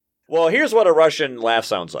Well, here's what a Russian laugh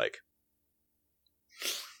sounds like.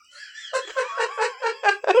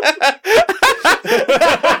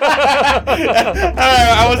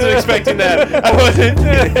 I wasn't expecting that. I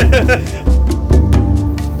wasn't.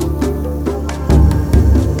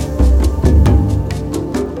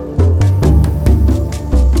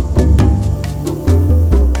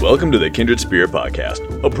 Welcome to the Kindred Spirit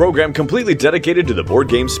Podcast, a program completely dedicated to the board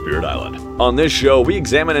game Spirit Island. On this show, we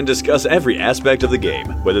examine and discuss every aspect of the game,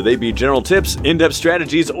 whether they be general tips, in-depth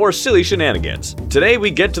strategies, or silly shenanigans. Today,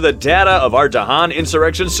 we get to the data of our Dahan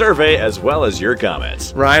Insurrection survey, as well as your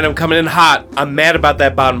comments. Ryan, I'm coming in hot. I'm mad about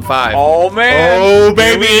that bottom 5. Oh, man! Oh,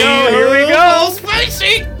 baby! Here we go!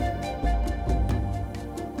 Spicy!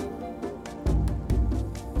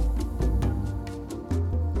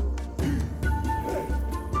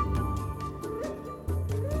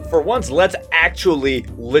 For once, let's actually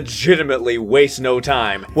legitimately waste no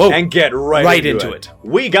time and get right into it.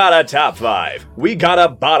 We got a top 5. We got a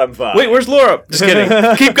bottom 5. Wait, where's Laura? Just kidding.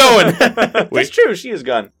 Keep going. That's true. She is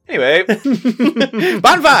gone. Anyway.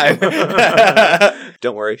 Bottom 5.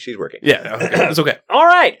 Don't worry. She's working. Yeah, okay. It's okay. All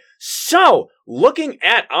right. So, looking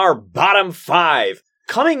at our bottom 5,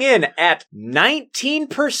 coming in at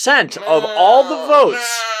 19% of all the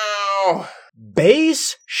votes.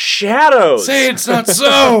 Base Shadows. Say it's not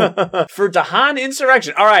so. For Dahan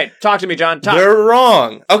Insurrection. All right, talk to me, John. They're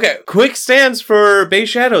wrong. Okay, quick stands for Base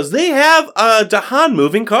Shadows. They have a Dahan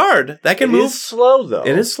moving card. That can move. It is slow, though.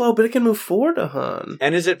 It is slow, but it can move 4 Dahan.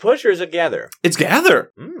 And is it push or is it gather? It's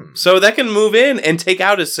gather. So that can move in and take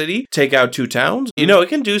out a city, take out 2 towns. You know, it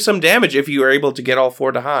can do some damage if you are able to get all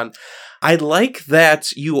 4 Dahan. I like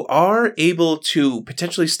that you are able to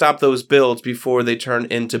potentially stop those builds before they turn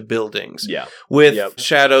into buildings. Yeah. With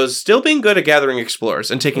Shadows still being good at gathering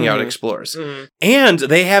explorers and taking out explorers. And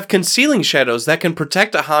they have concealing shadows that can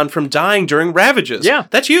protect Dahan from dying during ravages. Yeah.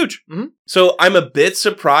 That's huge. So I'm a bit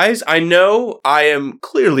surprised. I know I am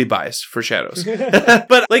clearly biased for Shadows.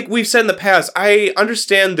 But like we've said in the past, I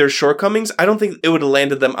understand their shortcomings. I don't think it would have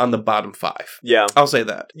landed them on the bottom 5. Yeah. I'll say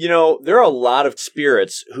that. You know, there are a lot of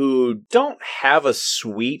spirits who don't have a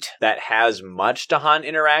suite that has much Dahan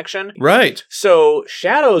interaction. Right. So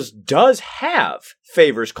Shadows does have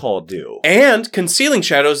favors called due. And concealing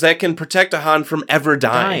shadows that can protect Dahan from ever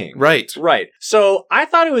dying. Right. Right. So I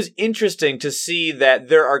thought it was interesting to see that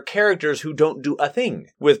there are characters who don't do a thing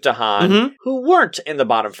with Dahan who weren't in the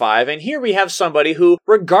bottom 5. And here we have somebody who,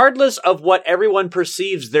 regardless of what everyone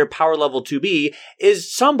perceives their power level to be,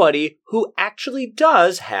 is somebody who actually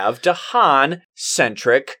does have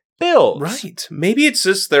Dahan-centric builds. Right. Maybe it's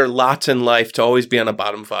just their lot in life to always be on a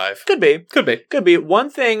bottom 5. Could be. Could be. Could be. One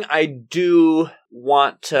thing I do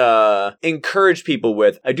want to encourage people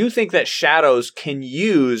with, I do think that Shadows can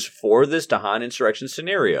use for this Dahan Insurrection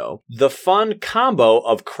scenario the fun combo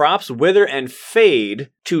of Crops Wither and Fade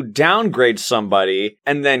to downgrade somebody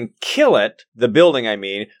and then kill it, the building I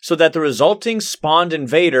mean, so that the resulting spawned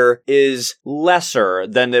invader is lesser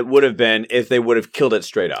than it would have been if they would have killed it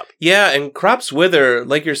straight up. Yeah, and Crops Wither,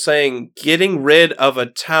 like you're saying, getting rid of a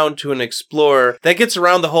town to an explorer, that gets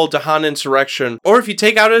around the whole Dahan Insurrection. Or if you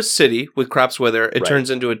take out a city with Crops Wither, it turns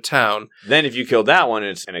into a town. Then if you kill that one,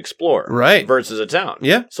 it's an explorer. Right. Versus a town.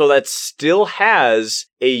 Yeah. So that still has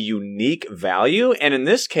a unique value. And in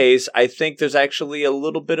this case, I think there's actually a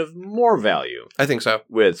little bit of more value. I think so.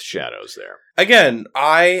 With Shadows there. Again,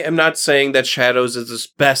 I am not saying that Shadows is the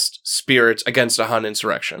best spirit against Dahan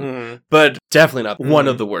Insurrection. But definitely not one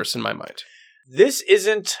of the worst in my mind. This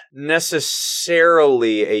isn't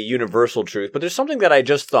necessarily a universal truth, but there's something that I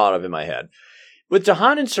just thought of in my head. With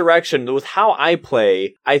Dahan Insurrection, with how I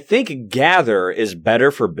play, I think Gather is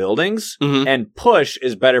better for buildings, and Push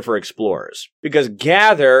is better for explorers. Because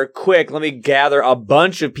Gather, quick, let me gather a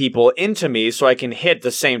bunch of people into me so I can hit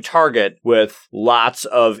the same target with lots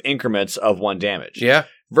of increments of 1 damage. Yeah.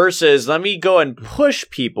 Versus, let me go and push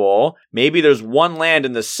people. Maybe there's 1 land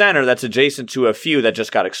in the center that's adjacent to a few that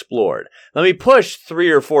just got explored. Let me push 3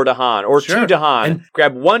 or 4 Dahan, or 2 Dahan. And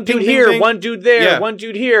grab 1 dude here, 1 dude there, 1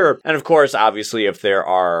 dude here. And of course, obviously, if there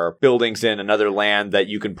are buildings in another land that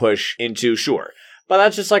you can push into, sure. But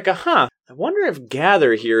that's just like I wonder if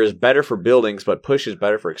Gather here is better for buildings, but Push is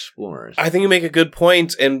better for explorers. I think you make a good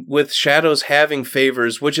point, and with Shadows having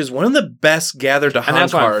favors, which is one of the best Gather Dahan cards. And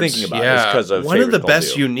that's what I'm thinking about, is because of one of the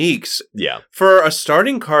best uniques. Yeah. For a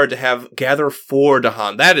starting card to have Gather 4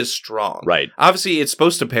 Dahan, that is strong. Right. Obviously, it's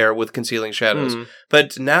supposed to pair with Concealing Shadows,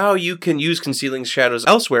 but now you can use Concealing Shadows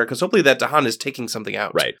elsewhere, because hopefully that Dahan is taking something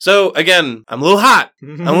out. Right. So, again, I'm a little hot.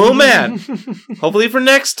 I'm a little mad. Hopefully for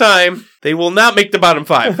next time, they will not make the bottom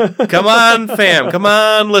 5. Come on, fam. Come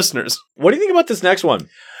on, listeners. What do you think about this next one?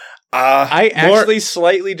 I actually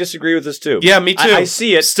slightly disagree with this too. Yeah, me too. I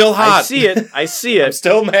see it. Still hot. I see it. I'm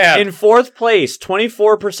still mad. In fourth place,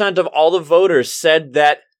 24% of all the voters said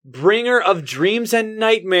that Bringer of Dreams and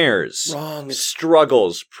Nightmares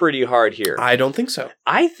struggles pretty hard here. I don't think so.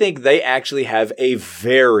 I think they actually have a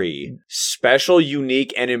very special,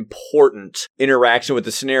 unique, and important interaction with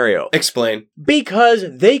the scenario. Explain. Because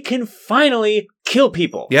they can finally kill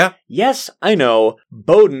people. Yeah. Yes, I know,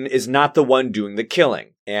 Bowden is not the one doing the killing.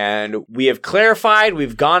 And we have clarified,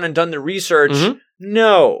 we've gone and done the research. Mm-hmm.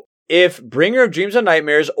 No. If Bringer of Dreams and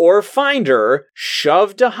Nightmares or Finder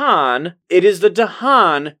shove Dahan, it is the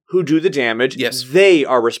Dahan who do the damage. Yes. They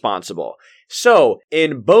are responsible. So,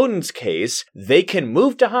 in Bowden's case, they can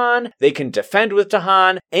move Dahan, they can defend with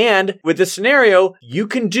Dahan, and with the scenario, you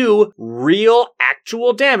can do real,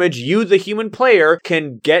 actual damage. You, the human player,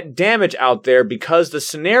 can get damage out there because the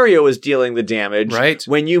scenario is dealing the damage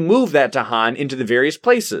when you move that Dahan into the various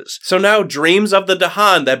places. So now Dreams of the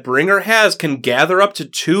Dahan that Bringer has can gather up to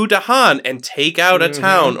 2 Dahan and take out a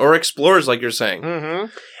town or explorers, like you're saying. Mm-hmm.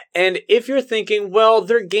 And if you're thinking, well,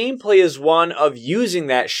 their gameplay is one of using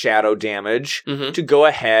that shadow damage to go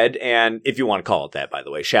ahead and, if you want to call it that, by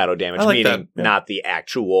the way, shadow damage, meaning not the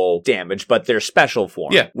actual damage, but their special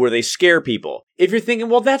form, where they scare people. If you're thinking,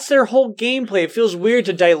 well, that's their whole gameplay, it feels weird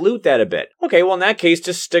to dilute that a bit. Okay, well, in that case,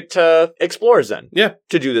 just stick to Explorers then. Yeah.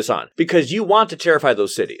 To do this on. Because you want to terrify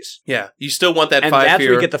those cities. Yeah. You still want that 5 fear. And that's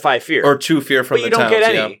where you get the 5 fear. Or 2 fear from the towns. But you don't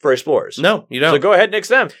get any for Explorers. No, you don't. So go ahead and nix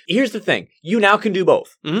them. Here's the thing. You now can do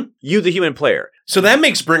both. Mm-hmm. You, the human player. So that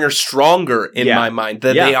makes Bringer stronger in my mind,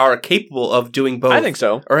 that they are capable of doing both. I think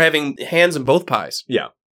so. Or having hands in both pies. Yeah.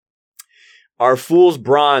 Our Fool's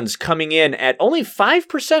Bronze coming in at only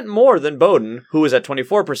 5% more than Bowden, who is at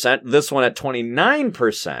 24%, this one at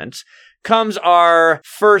 29%, comes our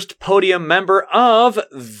first podium member of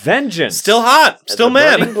Vengeance. Still hot. Still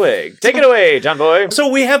mad. Plague. Take it away, John Boy. So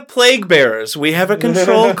we have Plague Bearers. We have a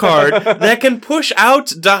control card that can push out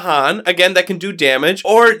Dahan, again, that can do damage,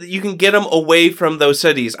 or you can get them away from those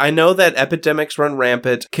cities. I know that epidemics run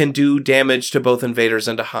rampant can do damage to both invaders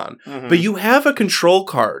and Dahan, but you have a control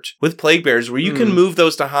card with Plague Bearers where you can move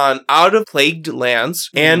those Dahan out of plagued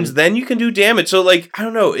lands, and then you can do damage. So, like, I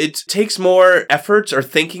don't know, it takes more effort or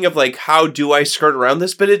thinking of, like, how do I skirt around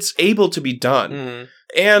this? But it's able to be done.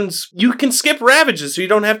 And you can skip Ravages, so you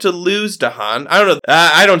don't have to lose Dahan. I don't know.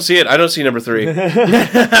 I don't see it. I don't see number 3.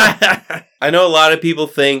 I know a lot of people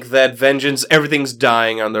think that Vengeance, everything's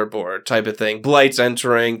dying on their board type of thing. Blight's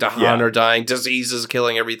entering, Dahan are dying, diseases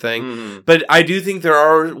killing everything. But I do think there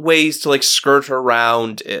are ways to, like, skirt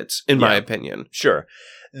around it, in my opinion. Sure.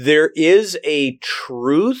 There is a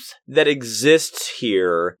truth that exists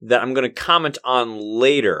here that I'm going to comment on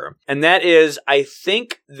later. And that is, I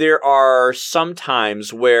think there are some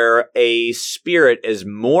times where a spirit is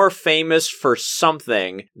more famous for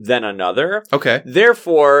something than another. Okay.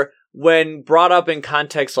 Therefore, when brought up in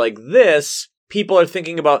context like this, people are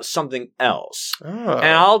thinking about something else. Oh.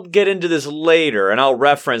 And I'll get into this later, and I'll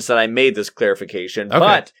reference that I made this clarification. Okay.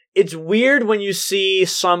 But it's weird when you see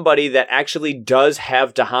somebody that actually does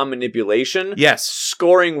have Dahan manipulation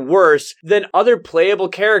scoring worse than other playable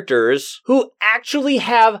characters who actually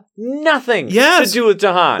have nothing to do with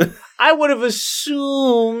Dahan. I would have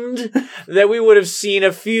assumed that we would have seen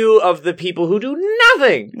a few of the people who do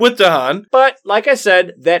nothing with Dahan. But like I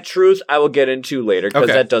said, that truth I will get into later because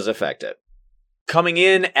that does affect it. Coming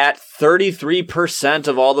in at 33%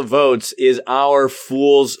 of all the votes is our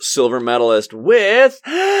Fool's Silver Medalist with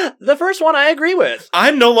the first one I agree with.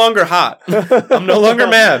 I'm no longer hot. I'm no longer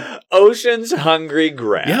mad. Ocean's Hungry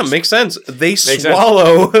Grasp. Yeah, makes sense. They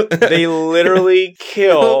swallow. They literally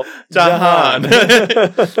kill Dahan.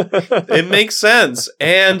 It makes sense.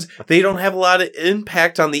 And they don't have a lot of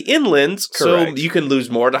impact on the inlands, so you can lose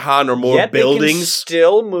more Dahan or more buildings. They can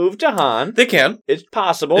still move Dahan. They can. It's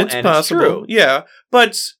possible. It's true. Yeah.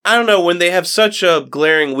 But I don't know, when they have such a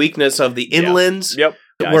glaring weakness of the inlands,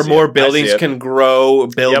 where more buildings can grow,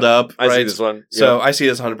 build up. I see this one. So I see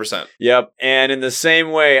this 100%. Yep. And in the same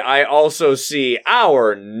way, I also see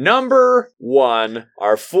our number 1,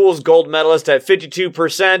 our Fool's Gold Medalist at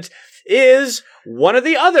 52%, is one of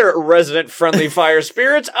the other resident friendly fire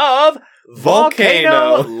spirits of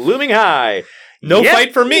Volcano Looming High. No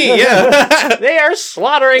fight for me, They are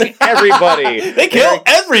slaughtering everybody. They kill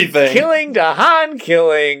everything. Killing Dahan,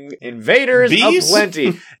 killing invaders of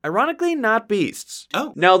plenty. Ironically, not beasts.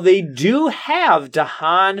 Oh. Now, they do have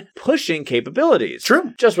Dahan pushing capabilities.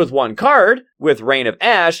 True. Just with one card, with Rain of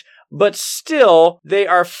Ash, but still, they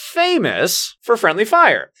are famous for friendly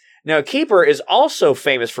fire. Now, Keeper is also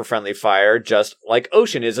famous for friendly fire, just like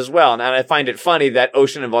Ocean is as well. And I find it funny that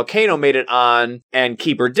Ocean and Volcano made it on, and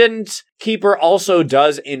Keeper didn't. Keeper also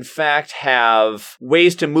does, in fact, have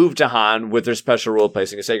ways to move Dahan with their special rule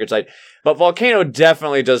placing a sacred site. But Volcano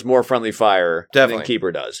definitely does more friendly fire than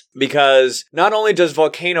Keeper does. Because not only does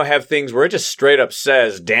Volcano have things where it just straight up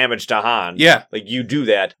says, damage Dahan. Yeah. Like, you do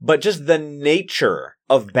that. But just the nature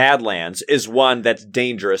of Badlands is one that's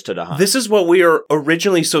dangerous to Dahan. This is what we are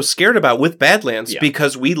originally so scared about with Badlands,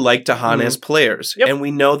 because we like Dahan as players. And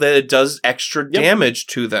we know that it does extra damage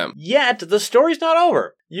to them. Yet, the story's not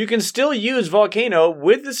over. You can still use Volcano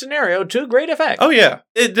with the scenario to great effect. Oh, yeah.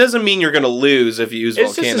 It doesn't mean you're going to lose if you use Volcano.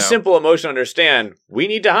 It's just a simple emotion to understand. We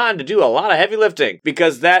need Dahan to do a lot of heavy lifting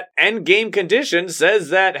because that end game condition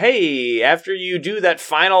says that, hey, after you do that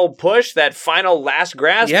final push, that final last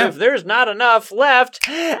grasp, if there's not enough left,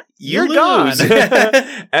 you're gone.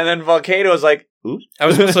 And then Volcano is like, oops. I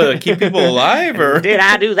was supposed to keep people alive, or did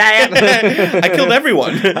I do that? I killed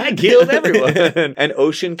everyone. I killed everyone. And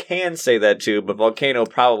Ocean can say that too, but Volcano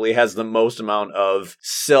probably has the most amount of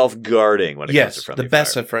self-guarding when it comes to friendly fire. Yes, the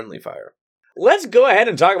best of friendly fire. Let's go ahead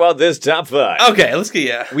and talk about this top 5. Okay, let's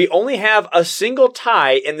get We only have a single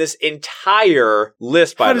tie in this entire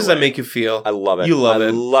list, by the way. How does that make you feel? I love it. You love it. I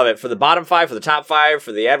love it. For the bottom 5, for the top 5,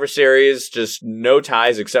 for the adversaries, just no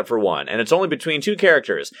ties except for one. And it's only between 2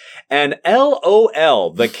 characters. And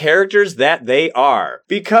LOL, the characters that they are.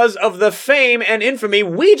 Because of the fame and infamy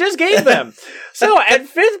we just gave them. So, at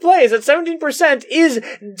 5th place, at 17%, is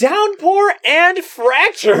Downpour and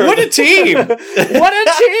Fractured. What a team! What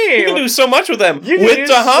a team! You can do so much with them. You can with do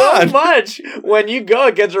Dahan. so much when you go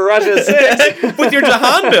against a Russia 6. With your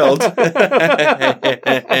Dahan build.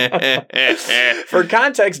 For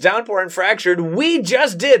context, Downpour and Fractured, we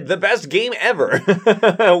just did the best game ever.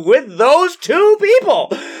 With those 2 people.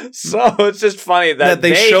 So, it's just funny that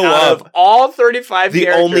they show up. Of all 35 the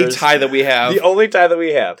characters, only tie that we have. The only tie that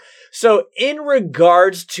we have. So, in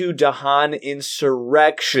regards to Dahan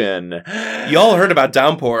Insurrection... Y'all heard about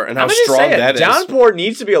Downpour and how strong that is. Downpour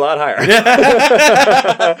needs to be a lot higher.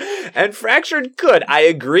 And Fractured could. I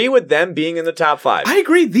agree with them being in the top 5. I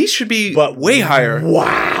agree. These should be way higher.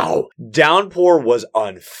 Wow. Downpour was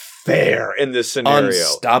unfair in this scenario.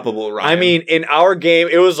 Unstoppable, Ryan. I mean, in our game,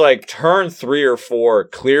 it was like turn 3 or 4,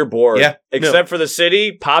 clear board. Yeah. Except for the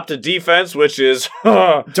city, popped a defense, which is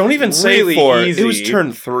don't even say really 4. Easy. It was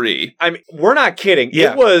turn 3. I mean, we're not kidding.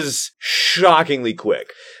 Yeah. It was shockingly quick.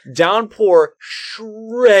 Downpour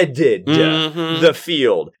shredded the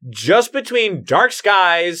field just between Dark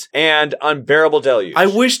Skies and Unbearable Deluge. I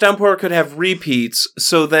wish Downpour could have repeats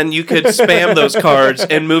so then you could spam those cards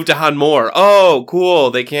and move Dahan more. Oh,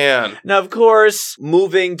 cool. They can. Now, of course,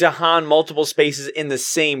 moving Dahan multiple spaces in the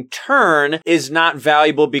same turn is not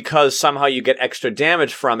valuable because somehow you get extra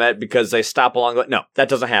damage from it because they stop along the way. No, that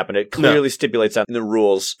doesn't happen. It clearly stipulates that in the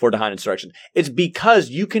rules for Dahan Insurrection. It's because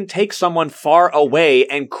you can take someone far away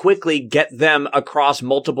and quickly get them across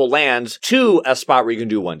multiple lands to a spot where you can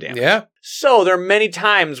do 1 damage. Yeah. So there are many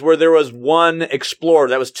times where there was one explorer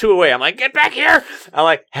that was 2 away. I'm like, get back here! I'm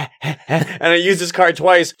like, and I use this card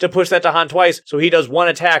twice to push that Dahan twice, so he does 1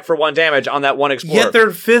 attack for 1 damage on that one explorer. Yet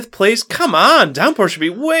they're 5th place? Come on! Downpour should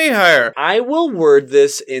be way higher. I will word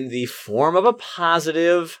this in the form of a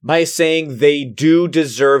positive by saying they do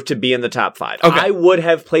deserve to be in the top 5. Okay. I would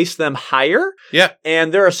have placed them higher. Yeah.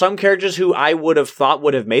 And there are some characters who I would have thought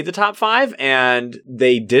would have made the top 5, and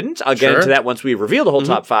they didn't. I'll get into that once we reveal the whole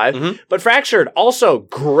top 5. But Fractured, also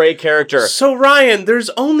great character. So, Ryan, there's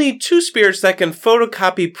only 2 spirits that can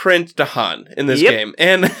photocopy print Dahan in this game.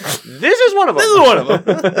 And this is one of them. This is one of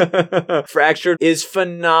them. Fractured is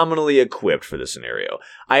phenomenally equipped for this scenario.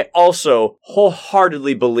 I also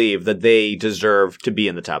wholeheartedly believe that they deserve to be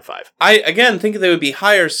in the top 5. I, again, think they would be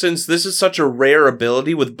higher since this is such a rare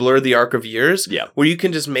ability with Blur the Arc of Years, where you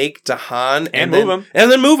can just make Dahan and move him.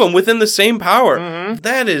 And then move him within the same power.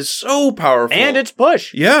 That is so powerful. And it's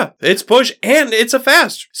push. Yeah, it's push, and it's a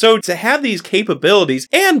fast. So to have these capabilities,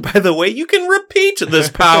 and by the way, you can repeat this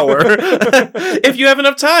power if you have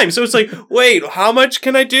enough time. So it's like, wait, how much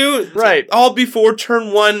can I do? Right. All before turn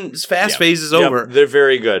 1's fast phase is over. They're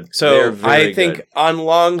very good. So I think on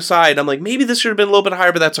alongside, I'm like, maybe this should have been a little bit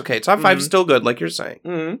higher, but that's okay. Top 5 is still good, like you're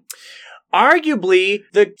saying. Arguably,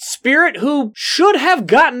 the spirit who should have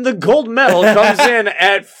gotten the gold medal comes in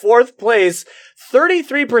at 4th place.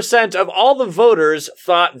 33% of all the voters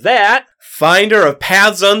thought that Finder of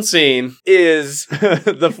Paths Unseen is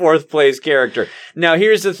the 4th place character. Now,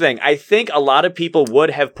 here's the thing. I think a lot of people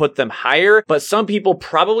would have put them higher, but some people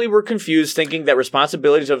probably were confused thinking that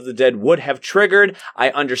Responsibilities of the Dead would have triggered.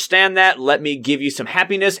 I understand that. Let me give you some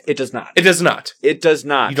happiness. It does not. It does not. It does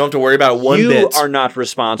not. You don't have to worry about one bit. You are not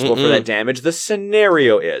responsible for that damage. The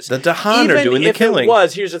scenario is. The Dahan are doing the killing.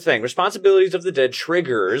 Here's the thing. Responsibilities of the Dead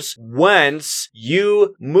triggers once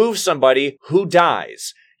you move somebody who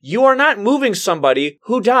dies. You are not moving somebody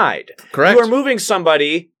who died. Correct. You are moving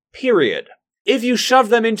somebody, period. If you shove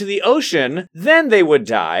them into the ocean, then they would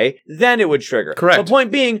die, then it would trigger. Correct. The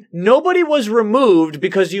point being, nobody was removed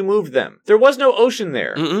because you moved them. There was no ocean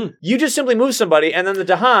there. You just simply moved somebody, and then the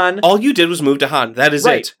Dahan... All you did was move Dahan. That is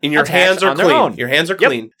it. And your hands are clean. Your hands are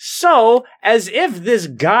clean. So, as if this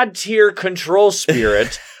god-tier control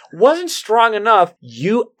spirit... wasn't strong enough,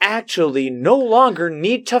 you actually no longer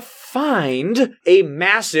need to find a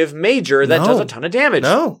massive major that does a ton of damage.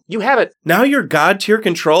 No. You have it. Now your god tier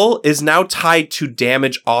control is now tied to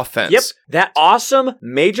damage offense. Yep. That awesome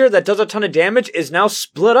major that does a ton of damage is now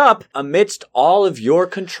split up amidst all of your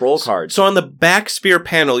control cards. So on the back spear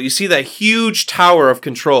panel, you see that huge tower of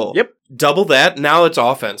control. Yep. Double that, now it's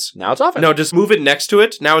offense. Now it's offense. No, just move it next to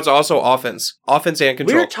it, now it's also offense. Offense and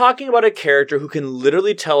control. We're talking about a character who can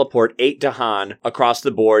literally teleport 8 Dahan across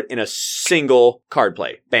the board in a single card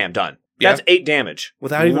play. Bam, done. Yeah. That's 8 damage.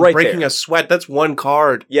 Without even breaking a sweat, that's one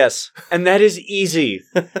card. Yes. And that is easy.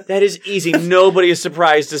 That is easy. Nobody is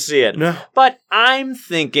surprised to see it. No. But I'm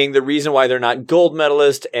thinking the reason why they're not gold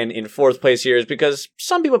medalist and in 4th place here is because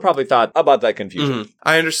some people probably thought about that confusion.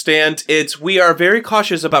 I understand. We are very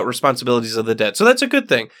cautious about Responsibilities of the Dead, so that's a good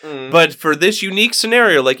thing. But for this unique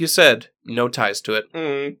scenario, like you said, no ties to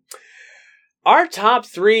it. Our top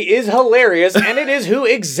 3 is hilarious, and it is who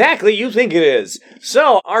exactly you think it is.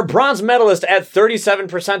 So, our bronze medalist at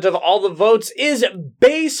 37% of all the votes is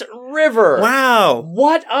Base River. Wow.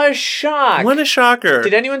 What a shock. What a shocker.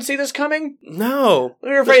 Did anyone see this coming? No.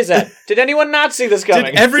 Let me rephrase that. Did anyone not see this coming?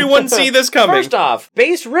 Did everyone see this coming? First off,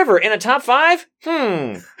 Base River in a top 5?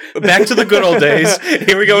 Back to the good old days.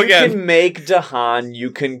 Here we go again. You can make Dahan.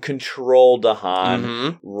 You can control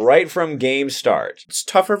Dahan right from game start. It's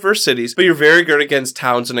tougher versus cities, but you're very good against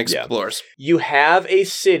towns and explorers. You have a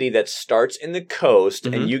city that starts in the coast,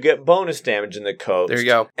 and you get bonus damage in the coast. There you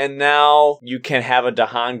go. And now you can have a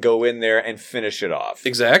Dahan go in there and finish it off.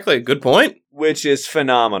 Exactly. Good point. Which is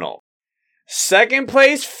phenomenal. Second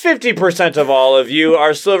place, 50% of all of you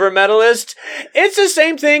are silver medalists. It's the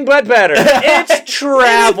same thing, but better. It's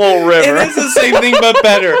Travel River. It is the same thing, but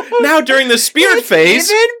better. Now, during the Spirit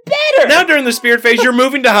phase... even better. Now, during the Spirit phase, you're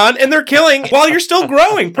moving Dahan, and they're killing while you're still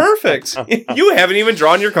growing. Perfect. You haven't even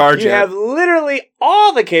drawn your card yet. You have literally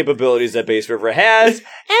all the capabilities that Base River has,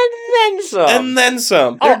 and then some. And then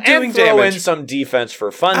some. They're doing and throw damage. in some defense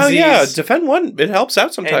for funsies. Oh, yeah. Defend 1. It helps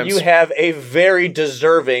out sometimes. And you have a very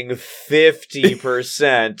deserving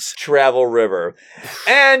 50% Travel River.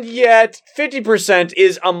 And yet, 50%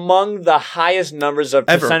 is among the highest numbers of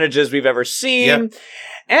percentages we've ever seen. Yep.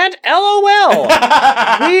 And LOL,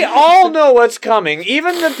 we all know what's coming.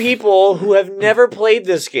 Even the people who have never played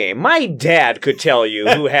this game. My dad could tell you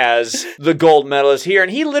who has the gold medalist here,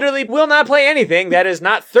 and he literally will not play anything that is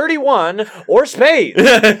not 31 or spades.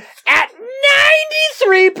 At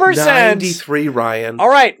 93%. 93, Ryan. All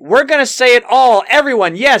right, we're going to say it all.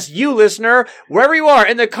 Everyone, yes, you listener, wherever you are,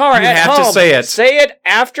 in the car, at home. You have to say it. Say it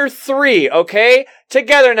after 3, okay?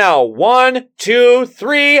 Together now. 1, 2,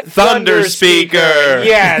 3. Thunder Speaker.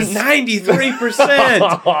 Yes.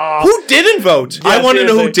 93%. Who didn't vote? Yeah, I want to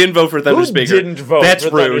know who didn't vote for Thunder Speaker. Who didn't vote That's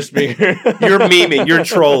for rude. Thunder Speaker? You're memeing. You're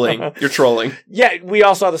trolling. You're trolling. Yeah, we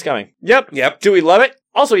all saw this coming. Yep. Do we love it?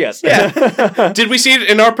 Also, yes. Yeah. Did we see it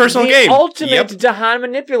in our personal game? The ultimate Dahan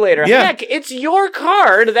manipulator. Yeah. Heck, it's your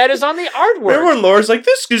card that is on the artwork. Remember when Laura's like,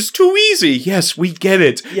 this is too easy. Yes, we get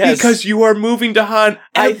it. Yes. Because you are moving Dahan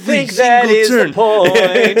every I think that is turn. the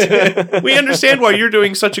point. We understand why you're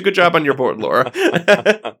doing such a good job on your board, Laura.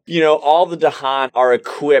 You know, all the Dahan are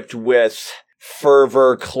equipped with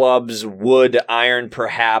fervor, clubs, wood, iron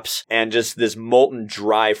perhaps, and just this molten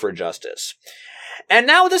drive for justice. And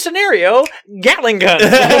now the scenario, Gatling guns.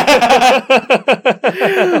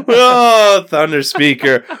 Oh, Thunder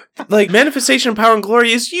Speaker. Like, manifestation of power and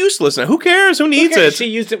glory is useless now. Who cares? Who needs it? She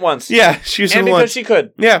used it once. Yeah, she used it once. And because she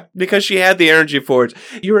could. Yeah, because she had the energy for it.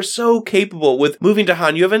 You are so capable with moving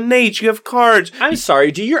Dahan. You have innate, you have cards. I'm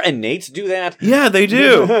sorry, do your innates do that? Yeah, they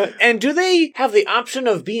do. And do they have the option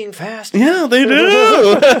of being fast? Yeah, they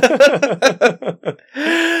do.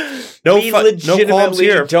 We legitimately qualms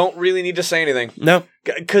here. don't really need to say anything. No.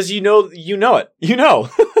 Because you know it. You know.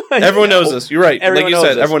 Everyone knows this. You're right. Everyone like you knows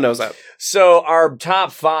said, this. everyone knows that. So our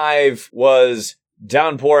top 5 was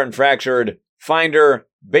Downpour and Fractured, Finder,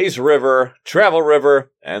 Base River, Travel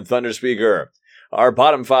River, and Thunder Speaker. Our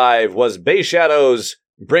bottom 5 was Base Shadows,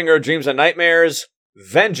 Bringer Dreams and Nightmares,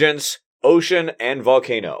 Vengeance, Ocean, and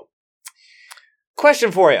Volcano.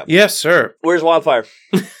 Question for you. Yes, sir. Where's Wildfire?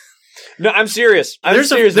 No, I'm serious. There's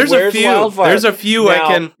serious. a few. Wildfire? There's a few now, I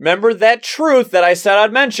can... Remember that truth that I said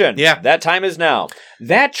I'd mention? Yeah. That time is now.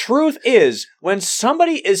 That truth is, when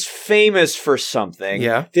somebody is famous for something,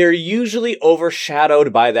 they're usually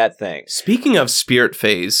overshadowed by that thing. Speaking of Spirit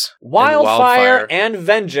Phase, Wildfire and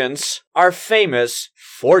Vengeance are famous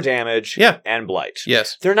for damage and blight.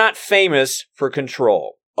 Yes. They're not famous for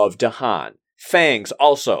control of Dahan. Fangs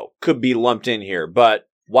also could be lumped in here, but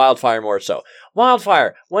Wildfire more so.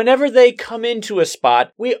 Wildfire, whenever they come into a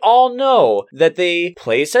spot, we all know that they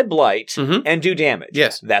place a blight and do damage.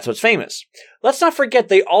 Yes. That's what's famous. Let's not forget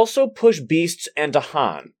they also push beasts and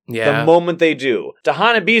Dahan. Yeah. The moment they do.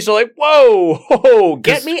 Dahan and beasts are like, whoa,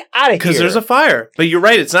 get me out of here. Because there's a fire. But you're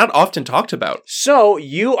right, it's not often talked about. So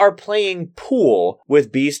you are playing pool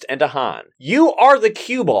with beast and Dahan. You are the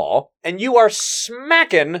cue ball, and you are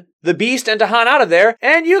smacking the beast and Dahan out of there,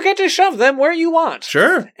 and you get to shove them where you want.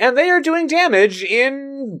 Sure. And they are doing damage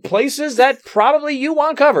in places that probably you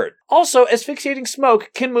want covered. Also, asphyxiating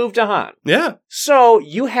smoke can move Dahan. Yeah. So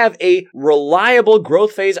you have a reliable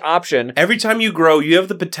growth phase option. Every time you grow, you have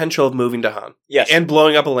the potential of moving Dahan. Yes. And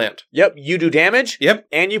blowing up a land. Yep, you do damage. Yep.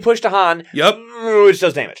 And you push Dahan. Yep. Which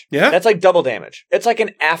does damage. Yeah. That's like double damage. It's like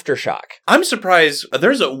an aftershock. I'm surprised.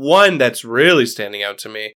 There's one that's really standing out to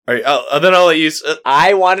me. All right, then I'll let you...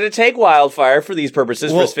 I wanted to take Wildfire for these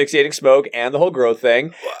purposes, for asphyxiating smoke and the whole growth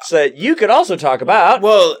thing, so that you could also talk about...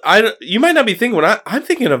 Well, you might not be thinking what I'm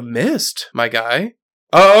thinking of Mist, my guy.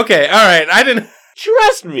 Oh, okay. All right. I didn't...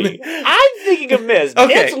 Trust me. I'm thinking of Mist.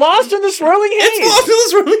 Okay. It's lost in the swirling haze. It's lost in the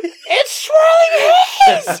swirling haze. It's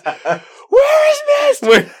swirling haze! Where is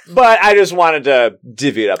Mist? But I just wanted to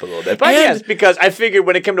divvy it up a little bit. But yes, because I figured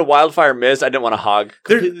when it came to Wildfire Mist, I didn't want to hog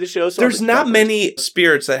completely the show. So there's not many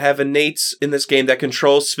spirits that have innates in this game that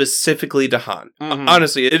control specifically Dahan.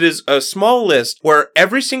 Honestly, it is a small list where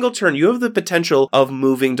every single turn you have the potential of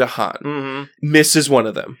moving Dahan. Mist is one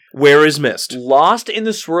of them. Where is Mist? Lost in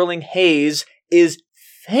the Swirling Haze is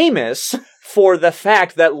famous for the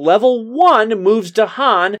fact that level 1 moves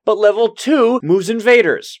Dahan, but level 2 moves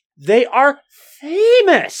invaders. They are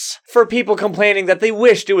famous for people complaining that they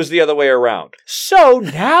wished it was the other way around. So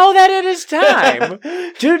now that it is time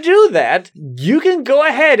to do that, you can go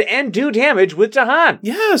ahead and do damage with Dahan.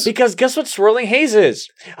 Yes. Because guess what Swirling Haze is?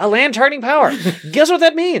 A land targeting power. Guess what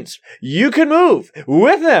that means? You can move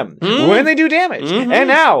with them when they do damage. And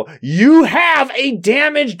now you have a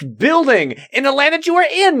damaged building in a land that you are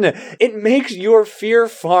in. It makes your Fear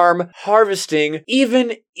Farm harvesting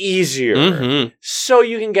even easier. So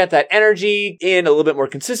you can get that energy in a little bit more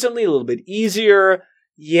consistently, a little bit easier.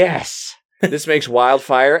 Yes. This makes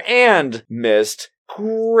Wildfire and Mist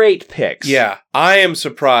great picks. Yeah, I am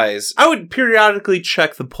surprised. I would periodically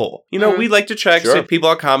check the poll. You know, we like to check, see if people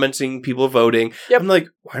are commenting, people are voting. I'm like,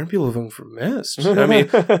 why aren't people voting for Mist? I mean,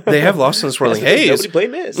 they have Lost in the Swirling Haze. Nobody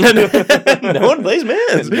played Mist. No one plays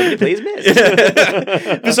Mist. Nobody plays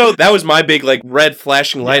Mist. So that was my big, like, red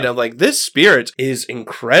flashing light. I'm like, this spirit is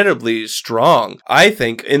incredibly strong, I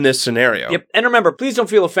think, in this scenario. Yep. And remember, please don't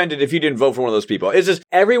feel offended if you didn't vote for one of those people. It's just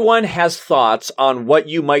everyone has thoughts on what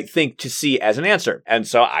you might think to see as an answer. And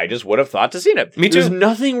so I just would have thought to seen it. Me too. There's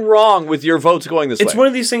nothing wrong with your votes going this way. It's one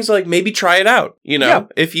of these things like maybe try it out. You know,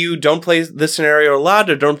 if you don't play this scenario a lot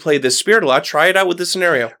or don't play this spirit a lot, try it out with this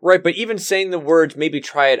scenario. Right, but even saying the words maybe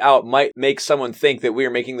try it out might make someone think that we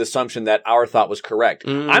are making the assumption that our thought was correct.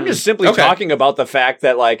 I'm just simply talking about the fact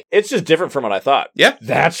that, like, it's just different from what I thought. Yeah.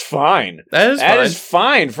 That's fine. That is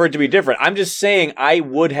fine for it to be different. I'm just saying I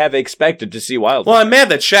would have expected to see Wildfire. Well, I'm mad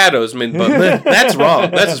that Shadows, but that's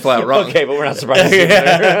wrong. That's just flat wrong. Okay, but we're not surprised.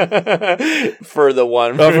 For the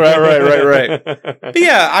one. Oh, right. But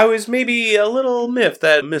yeah, I was maybe a little miffed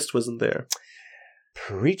that Mist wasn't there.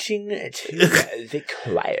 Preaching to the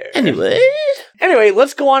choir. Anyway,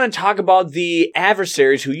 let's go on and talk about the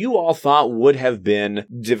adversaries who you all thought would have been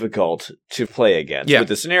difficult to play against with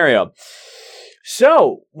the scenario.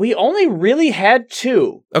 So, we only really had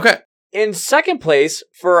 2. Okay. In second place,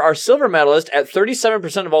 for our silver medalist, at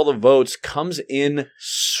 37% of all the votes, comes in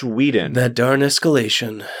Sweden. That darn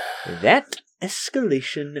escalation. That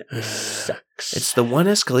escalation sucks. It's the one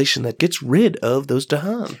escalation that gets rid of those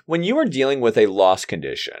Dahan. When you are dealing with a loss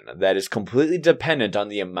condition that is completely dependent on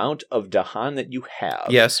the amount of Dahan that you have,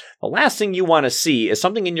 yes, the last thing you want to see is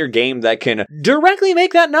something in your game that can directly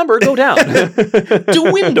make that number go down.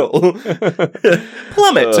 Dwindle.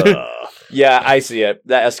 Plummet. Yeah, I see it.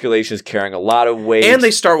 That escalation is carrying a lot of weight. And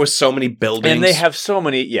they start with so many buildings. And they have so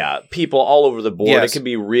many, people all over the board. Yes. It can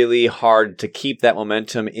be really hard to keep that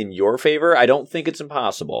momentum in your favor. I don't think it's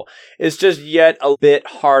impossible. It's just yet a bit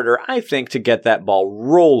harder, I think, to get that ball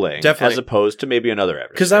rolling. Definitely. As opposed to maybe another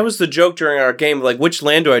adversary. Because that was the joke during our game, like, which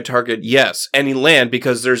land do I target? Yes, any land,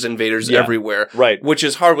 because there's invaders everywhere. Right. Which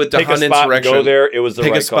is hard with Dahan Insurrection. Go there. It was the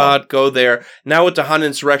Pick right a spot, call. go there. Now with Dahan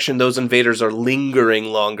Insurrection, those invaders are lingering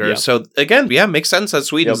longer. Yep. So, again, makes sense that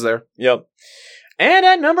Sweden's there. Yep. And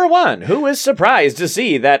at number 1, who is surprised to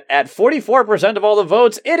see that at 44% of all the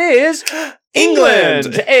votes, it is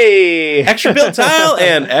England. Hey! Extra build tile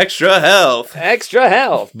and extra health. Extra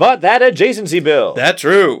health, but that adjacency build. That's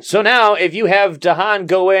true. So now, if you have Dahan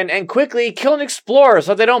go in and quickly kill an explorer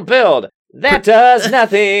so they don't build, that does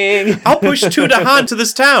nothing. I'll push 2 Dahan to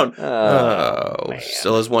this town. Man.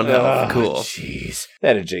 Still has 1 health. Cool. Jeez.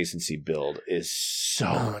 That adjacency build is so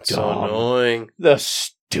dumb. So annoying. The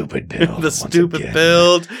stupid build. The stupid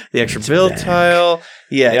build. The extra build tile.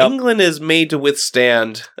 Yeah, Yep. England is made to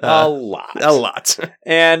withstand a lot. A lot.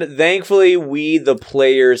 And thankfully, we, the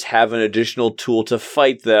players, have an additional tool to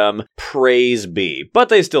fight them. Praise be. But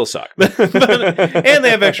they still suck. And they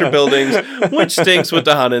have extra buildings, which stinks with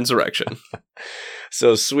Dahan Insurrection.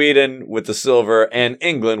 So Sweden with the silver and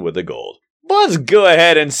England with the gold. Let's go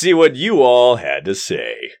ahead and see what you all had to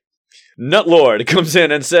say. Nutlord comes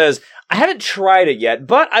in and says, I haven't tried it yet,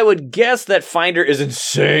 but I would guess that Finder is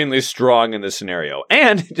insanely strong in this scenario,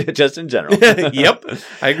 and just in general. Yep,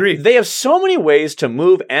 I agree. They have so many ways to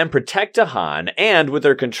move and protect Dahan, and with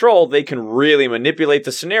their control, they can really manipulate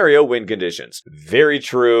the scenario win conditions. Very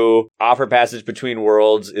true. Offer Passage Between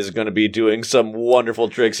Worlds is going to be doing some wonderful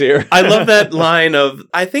tricks here. I love that line of,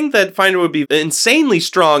 I think that Finder would be insanely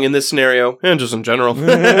strong in this scenario, and just in general.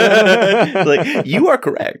 Like, you are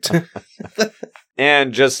correct.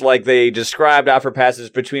 And just like they described, Offer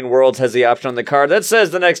Passage Between Worlds has the option on the card that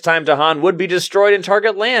says the next time Dahan would be destroyed in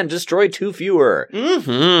target land, destroy 2 fewer.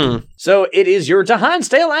 Mm-hmm. So it is your Dahan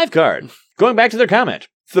Stay Alive card. Going back to their comment.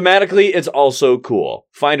 Thematically, it's also cool.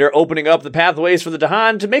 Finder opening up the pathways for the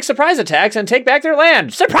Dahan to make surprise attacks and take back their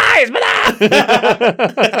land. Surprise!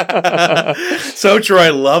 So true, I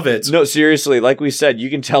love it. No, seriously, like we said, you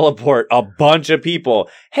can teleport a bunch of people.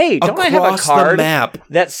 Hey, don't Across I have a card the map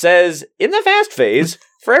that says, in the fast phase,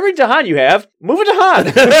 for every Dahan you have, move a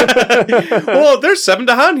Dahan. Well, there's 7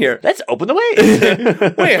 Dahan here. Let's open the way.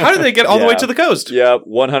 Wait, how did they get all the way to the coast? Yeah,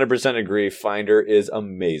 100% agree. Finder is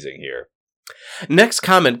amazing here. Next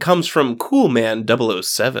comment comes from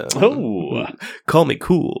Coolman007. Oh. Call me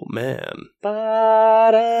Cool Man.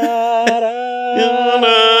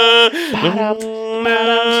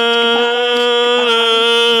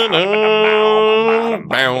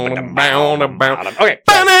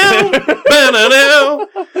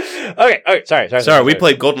 Okay. Okay. Sorry. We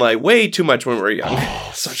played GoldenEye way too much when we were young.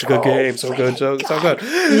 Such a good game. So good. So good.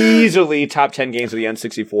 Easily top 10 games of the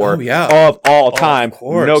N64 Oh, yeah. of all time. Of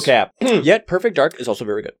course. No cap. Yet Perfect Dark is also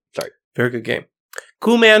very good. Sorry. Very good game.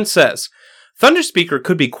 Coolman says, Thunderspeaker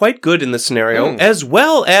could be quite good in this scenario, as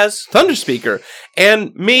well as Thunderspeaker,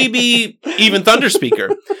 and maybe even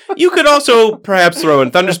Thunderspeaker. You could also perhaps throw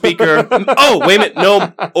in Thunderspeaker. Oh, wait a minute,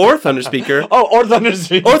 no, or Thunderspeaker. Oh, or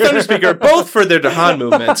Thunderspeaker. Or Thunderspeaker, both for their Dahan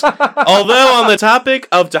movement. Although on the topic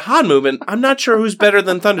of Dahan movement, I'm not sure who's better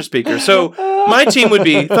than Thunderspeaker. So my team would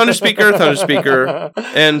be Thunderspeaker,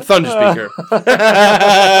 and Thunderspeaker.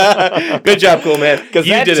 Good job, cool man. Because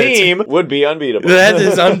that team would be unbeatable. That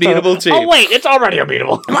is unbeatable team. Oh, wait, it's already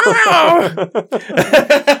unbeatable.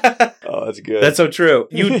 Oh, that's good. That's so true.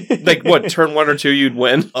 You like what, turn 1 or 2, you'd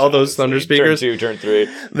win all those Thunder speakers. Turn 2, turn 3.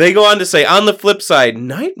 They go on to say, on the flip side,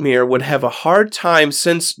 Nightmare would have a hard time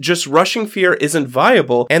since just rushing fear isn't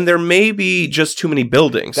viable, and there may be just too many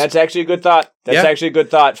buildings. That's actually a good thought.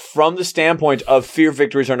 From the standpoint of fear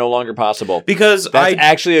victories are no longer possible. Because that's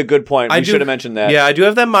actually a good point. We should have mentioned that. Yeah, I do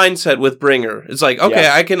have that mindset with Bringer. It's like, okay,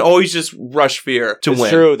 I can always just rush fear to win. It's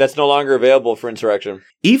true. That's no longer available for Insurrection.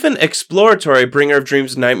 Even exploratory Bringer of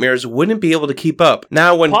Dreams and Nightmares wouldn't be able to keep up.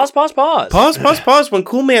 Now, when Pause. Pause. When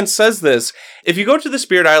Coolman says this, if you go to the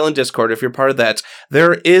Spirit Island Discord, if you're part of that,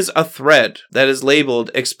 there is a thread that is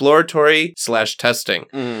labeled exploratory/testing.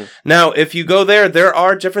 Now, if you go there, there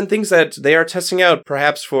are different things that they are testing out,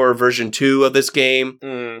 perhaps for version 2 of this game,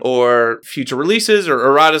 or future releases, or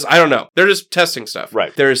erratas. I don't know. They're just testing stuff.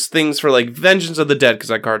 Right. There's things for like Vengeance of the Dead, because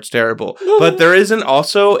that card's terrible. But there isn't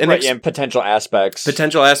also and potential aspects.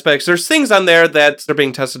 There's things on there that are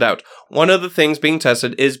being tested out. One of the things being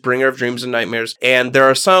tested is Bringer of Dreams and Nightmares, and there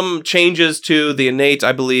are some changes to the innate,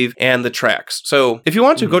 I believe, and the tracks. So if you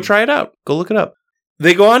want to, go try it out. Go look it up.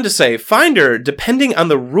 They go on to say, Finder, depending on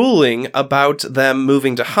the ruling about them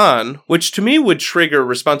moving to Han, which to me would trigger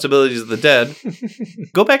Responsibilities of the Dead,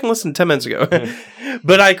 go back and listen 10 minutes ago,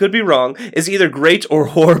 but I could be wrong, is either great or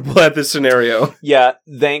horrible at this scenario. Yeah,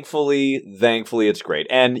 thankfully it's great.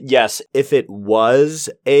 And yes, if it was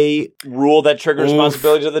a rule that triggered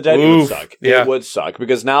Responsibilities of the Dead, it would suck. Yeah. It would suck,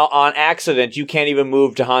 because now on accident, you can't even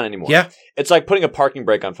move to Han anymore. Yeah. It's like putting a parking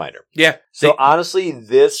brake on Finder. Yeah. So honestly,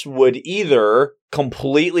 this would either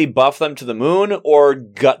completely buff them to the moon or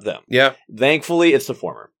gut them. Yeah. Thankfully, it's the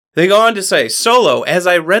former. They go on to say, Solo, as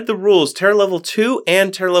I read the rules, Terra Level 2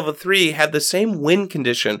 and Terra Level 3 have the same win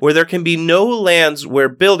condition, where there can be no lands where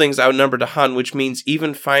buildings outnumber to Han, which means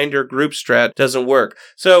even Finder group strat doesn't work.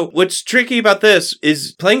 So what's tricky about this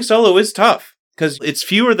is playing Solo is tough, because it's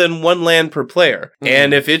fewer than one land per player.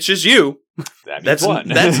 And if it's just you, that's one.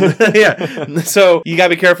 Yeah. So you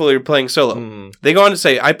gotta be careful if you're playing solo. They go on to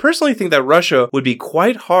say, I personally think that Russia would be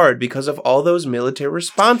quite hard because of all those military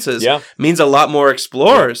responses. Yeah. Means a lot more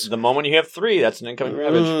explorers. The moment you have 3, that's an incoming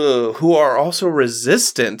ravage. Who are also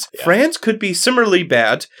resistant. Yeah. France could be similarly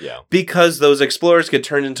bad because those explorers get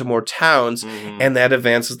turned into more towns, and that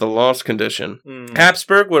advances the loss condition.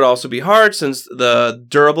 Habsburg would also be hard, since the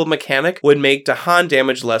durable mechanic would make Dahan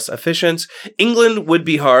damage less efficient. England would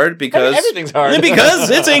be hard because everything's hard. Because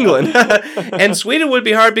it's England. And Sweden would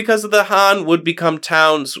be hard because of the Han would become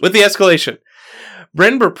towns with the escalation.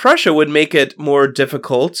 Brandenburg-Prussia would make it more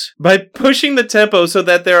difficult by pushing the tempo so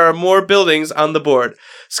that there are more buildings on the board.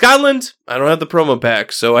 Scotland, I don't have the promo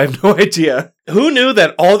pack, so I have no idea. Who knew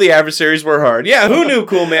that all the adversaries were hard? Yeah, who knew,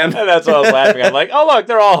 cool man? And that's what I was laughing at. I'm like, oh, look,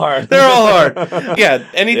 they're all hard. They're all hard. Yeah,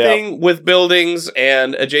 anything with buildings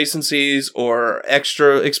and adjacencies or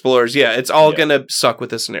extra explorers, it's all going to suck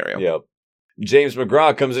with this scenario. Yep. James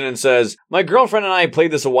McGraw comes in and says, my girlfriend and I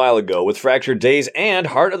played this a while ago with Fractured Days and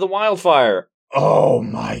Heart of the Wildfire. Oh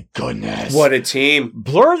my goodness. What a team.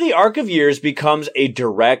 Blur of the Arc of Years becomes a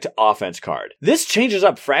direct offense card. This changes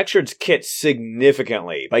up Fractured's kit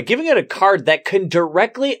significantly by giving it a card that can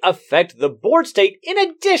directly affect the board state in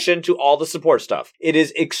addition to all the support stuff. It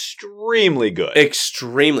is extremely good.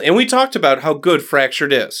 Extremely. And we talked about how good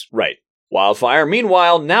Fractured is. Right. Wildfire,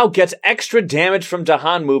 meanwhile, now gets extra damage from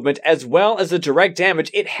Dahan movement as well as the direct damage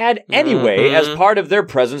it had anyway as part of their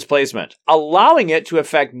presence placement, allowing it to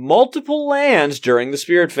affect multiple lands during the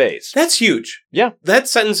Spirit phase. That's huge. Yeah. That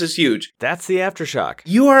sentence is huge. That's the aftershock.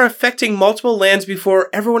 You are affecting multiple lands before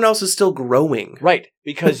everyone else is still growing. Right,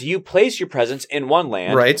 because you place your presence in one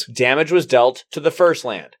land, right. Damage was dealt to the first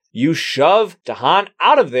land. You shove Dahan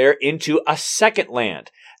out of there into a second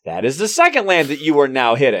land. That is the second land that you are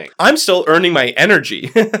now hitting. I'm still earning my energy,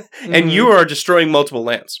 and you are destroying multiple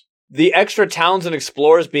lands. The extra towns and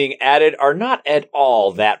explorers being added are not at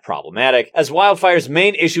all that problematic, as Wildfire's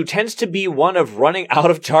main issue tends to be one of running out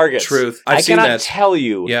of targets. Truth. I cannot tell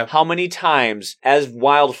you how many times, as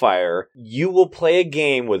Wildfire, you will play a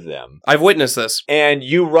game with them. I've witnessed this. And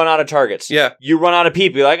you run out of targets. Yeah. You run out of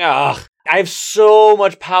people. You're like, I have so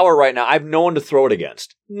much power right now. I have no one to throw it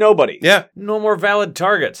against. Nobody. Yeah. No more valid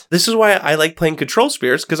targets. This is why I like playing Control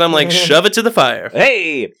Spears, because I'm like, shove it to the fire.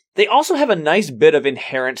 Hey! They also have a nice bit of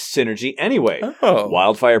inherent synergy anyway. Oh.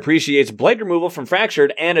 Wildfire appreciates blight removal from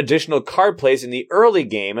Fractured, and additional card plays in the early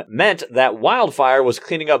game meant that Wildfire was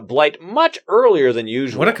cleaning up blight much earlier than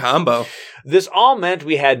usual. What a combo. This all meant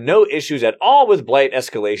we had no issues at all with blight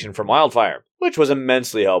escalation from Wildfire, which was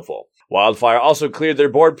immensely helpful. Wildfire also cleared their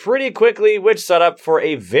board pretty quickly, which set up for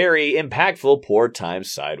a very impactful pour time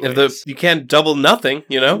sideways. You can't double nothing,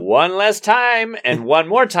 you know? One less time, and one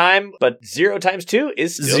more time, but 0 times 2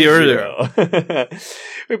 is still 0.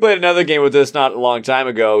 We played another game with this not a long time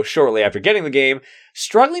ago, shortly after getting the game,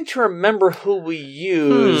 struggling to remember who we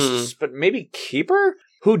used, but maybe Keeper?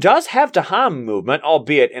 Who does have Dahan movement,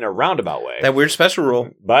 albeit in a roundabout way. That weird special rule.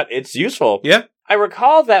 But it's useful. Yeah. I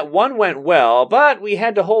recall that one went well, but we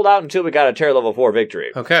had to hold out until we got a Terra Level 4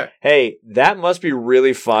 victory. Okay. Hey, that must be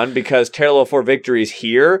really fun because Terra Level 4 victories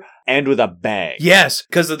here end with a bang. Yes,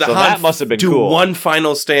 because the so that must have been do cool. One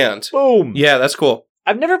final stand. Boom. Yeah, that's cool.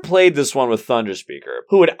 I've never played this one with Thunderspeaker,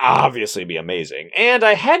 who would obviously be amazing, and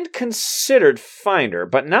I hadn't considered Finder,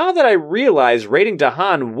 but now that I realize raiding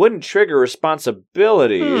Dahan wouldn't trigger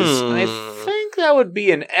responsibilities, I think that would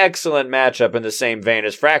be an excellent matchup in the same vein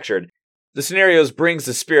as Fractured. The scenarios brings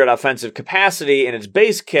the Spirit offensive capacity in its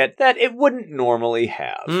base kit that it wouldn't normally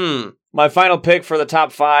have. My final pick for the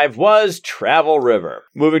top 5 was Travel River.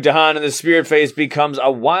 Moving Dahan in the Spirit phase becomes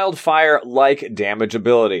a wildfire-like damage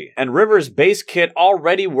ability, and River's base kit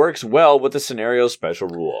already works well with the scenario's special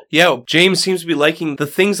rule. Yeah, James seems to be liking the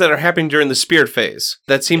things that are happening during the Spirit phase.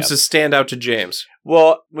 That seems to stand out to James.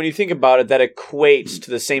 Well, when you think about it, that equates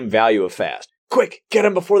to the same value of fast. Quick, get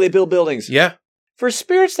them before they build buildings. Yeah. For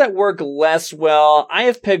spirits that work less well, I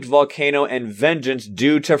have picked Volcano and Vengeance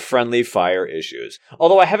due to friendly fire issues.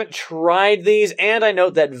 Although I haven't tried these, and I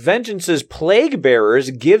note that Vengeance's Plague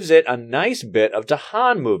Bearers gives it a nice bit of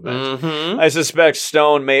Dahan movement. I suspect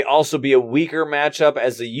Stone may also be a weaker matchup,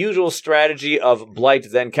 as the usual strategy of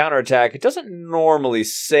Blight then counterattack doesn't normally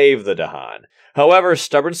save the Dahan. However,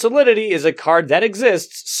 Stubborn Solidity is a card that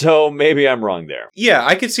exists, so maybe I'm wrong there. Yeah,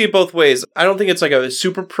 I could see it both ways. I don't think it's like a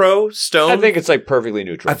super pro Stone. I think it's like perfectly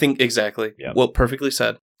neutral. I think exactly. Yeah. Well, perfectly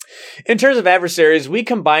said. In terms of adversaries, we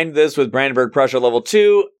combined this with Brandenburg Prussia level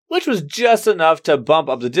 2, which was just enough to bump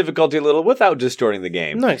up the difficulty a little without distorting the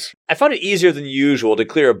game. Nice. I found it easier than usual to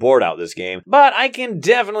clear a board out this game, but I can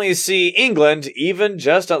definitely see England, even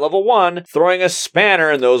just at level 1, throwing a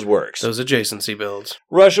spanner in those works. Those adjacency builds.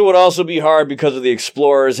 Russia would also be hard because of the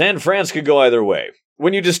explorers, and France could go either way.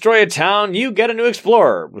 When you destroy a town, you get a new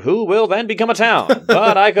explorer, who will then become a town.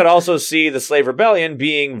 But I could also see the Slave Rebellion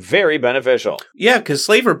being very beneficial. Yeah, because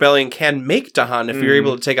Slave Rebellion can make Dahan if you're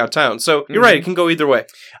able to take out towns. So you're right, it can go either way.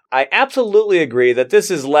 I absolutely agree that this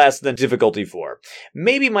is less than difficulty 4.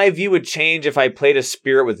 Maybe my view would change if I played a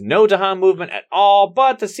spirit with no Dahan movement at all,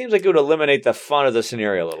 but this seems like it would eliminate the fun of the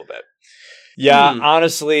scenario a little bit. Yeah,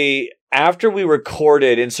 honestly, after we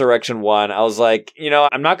recorded Insurrection 1, I was like,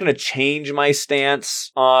 I'm not going to change my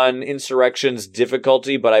stance on Insurrection's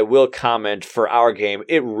difficulty, but I will comment for our game,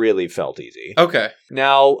 it really felt easy. Okay.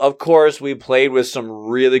 Now, of course, we played with some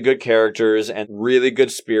really good characters and really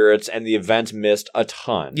good spirits, and the event missed a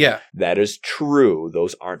ton. Yeah. That is true.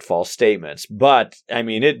 Those aren't false statements. But,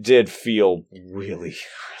 it did feel really...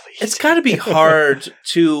 It's got to be hard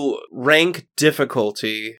to rank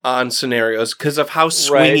difficulty on scenarios because of how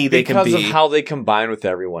swingy they can be. Because of how they combine with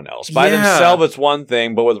everyone else. By themselves, it's one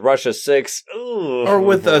thing, but with Russia 6... Or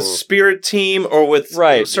with a spirit team, or with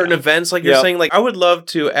certain events, like you're saying. Like, I would love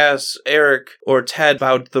to ask Eric or Ted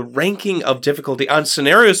about the ranking of difficulty on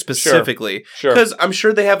scenarios specifically. Sure. Because I'm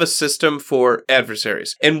sure they have a system for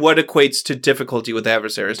adversaries and what equates to difficulty with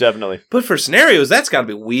adversaries. Definitely. But for scenarios, that's got to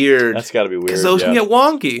be weird. That's got to be weird. Because those can get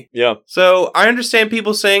wonky. Yeah. So I understand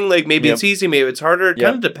people saying, like, maybe it's easy, maybe it's harder. It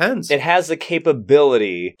kind of depends. It has the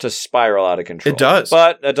capability to spiral out of control. It does.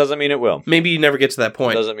 But that doesn't mean it will. Maybe you never get to that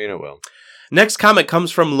point. It doesn't mean it will. Next comment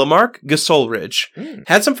comes from Lamarck Gasolridge.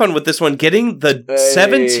 Had some fun with this one, getting the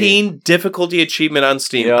 17 difficulty achievement on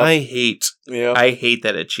Steam. Yep. I hate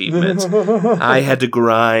that achievement. I had to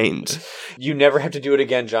grind. You never have to do it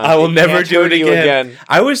again, John. I will never do it again.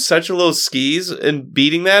 I was such a little skis in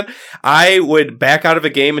beating that. I would back out of a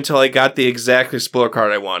game until I got the exact Explorer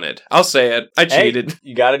card I wanted. I'll say it. I cheated.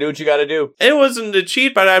 You gotta do what you gotta do. It wasn't a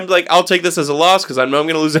cheat, but I'm like, I'll take this as a loss because I know I'm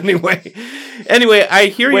going to lose anyway. Anyway, I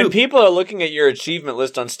hear when people are looking at your achievement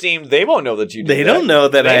list on Steam, they won't know that you did They don't know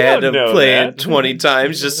that I had to play it 20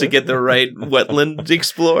 times just to get the right wetland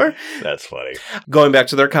explore. That's funny. Going back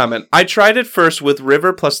to their comment, I tried it first with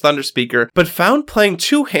River plus Thunder Speaker, but found playing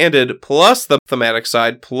two-handed plus the thematic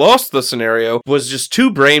side plus the scenario was just too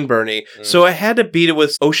brain-burny, so I had to beat it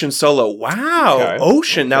with Ocean Solo. Wow, okay.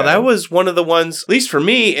 Ocean. Now that was one of the ones, at least for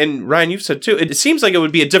me, and Ryan, you've said too, it seems like it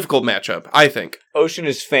would be a difficult matchup, I think. Ocean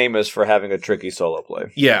is famous for having a tricky solo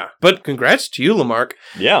play. Yeah, but congrats to you, Lamarck.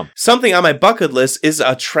 Yeah. Something on my bucket list is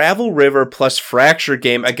a Travel River plus Fracture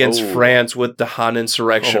game against France with Dahan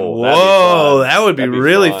Insurrection. Whoa, that would be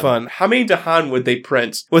really fun. How many Dahan would they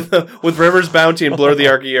print with River's Bounty and Blur the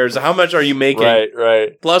Archiers? How much are you making?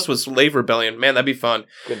 Right. Plus with Slave Rebellion. Man, that'd be fun.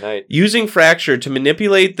 Good night. Using Fracture to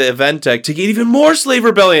manipulate the event deck to get even more Slave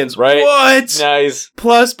Rebellions. Right. What? Nice.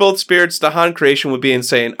 Plus, both spirits Dahan creation would be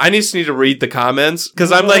insane. I just need to read the comments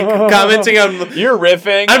because I'm like commenting on... You're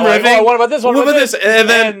riffing. I'm riffing. Like, what about this? What about this? And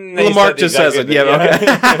then Lamarck just says it. Yeah,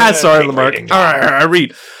 okay. Sorry, Lamarck. All right, I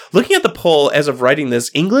read. Looking at the poll as of writing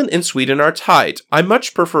this, England and Sweden are tied. I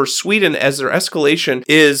much prefer Sweden as their escalation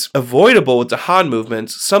is avoidable with Dahan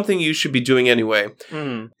movements, something you should be doing anyway.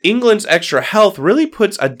 England's extra health really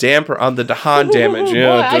puts a damper on the Dahan damage.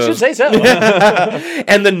 Yeah, I should say so.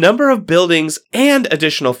 And the number of buildings and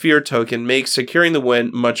additional fear token makes securing the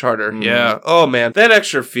win much harder. Yeah. Oh man, that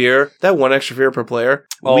extra fear, that one extra fear per player,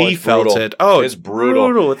 we felt brutal. it. Oh, it's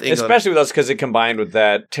brutal with England. Especially with us because it combined with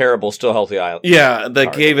that terrible still healthy island. Yeah,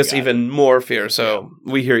 that gave us even more fear, so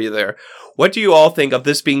we hear you there. What do you all think of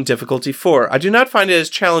this being difficulty 4? I do not find it as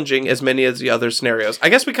challenging as many of the other scenarios. I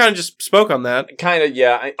guess we kind of just spoke on that. Kind of,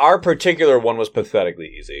 yeah. Our particular one was pathetically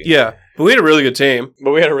easy. Yeah, but we had a really good team.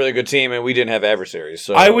 And we didn't have adversaries.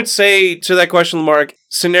 So I would say, to that question, Mark,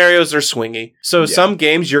 scenarios are swingy. So some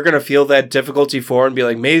games, you're going to feel that difficulty 4 and be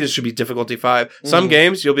like, maybe this should be difficulty 5. Some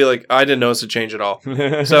games, you'll be like, I didn't notice a change at all.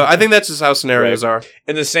 So I think that's just how scenarios are.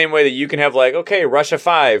 In the same way that you can have like, okay, Russia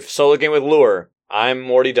 5, solo game with lure.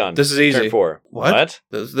 I'm already done. This is easy. Turn 4. What?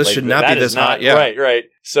 This should not be this hot. Yeah. Right.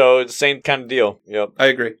 So it's the same kind of deal. Yep. I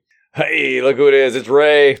agree. Hey, look who it is. It's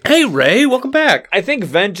Ray. Hey, Ray. Welcome back. I think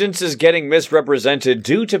vengeance is getting misrepresented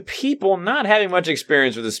due to people not having much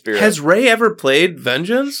experience with the spirit. Has Ray ever played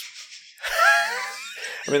Vengeance?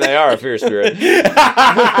 I mean, they are a fear spirit.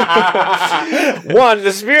 One,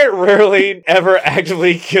 the spirit rarely ever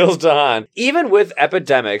actively kills Dahan. Even with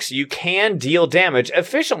epidemics, you can deal damage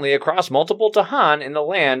efficiently across multiple Dahan in the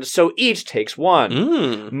land, so each takes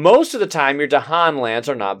 1. Most of the time, your Dahan lands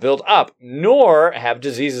are not built up, nor have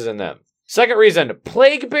diseases in them. Second reason,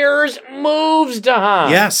 Plague Bearers moves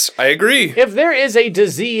Dahan. Yes, I agree. If there is a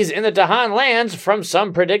disease in the Dahan lands from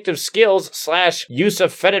some predictive skills / use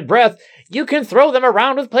of fetid breath, you can throw them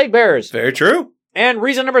around with Plague Bearers. Very true. And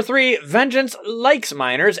reason number 3, Vengeance likes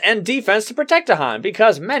miners and defense to protect Dahan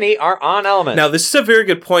because many are on element. Now, this is a very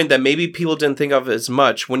good point that maybe people didn't think of as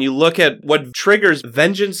much. When you look at what triggers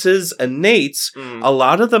Vengeance's innates, a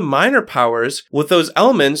lot of the minor powers with those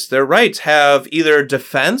elements, their rights have either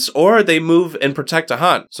defense or they move and protect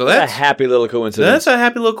Dahan. So that's a happy little coincidence. That's a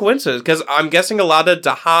happy little coincidence because I'm guessing a lot of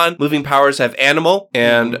Dahan moving powers have animal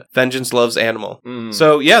and Vengeance loves animal.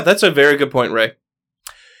 So yeah, that's a very good point, Ray.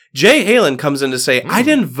 Jay Halen comes in to say, I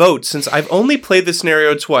didn't vote since I've only played the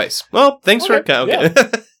scenario twice. Well, thanks for accounting.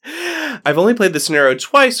 Yeah. I've only played the scenario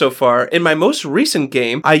twice so far. In my most recent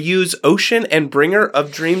game, I use Ocean and Bringer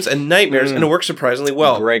of Dreams and Nightmares, and it works surprisingly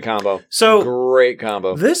well. Great combo. Great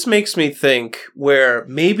combo. This makes me think where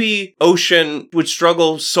maybe Ocean would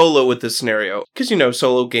struggle solo with this scenario. Because,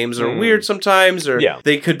 solo games are weird sometimes, or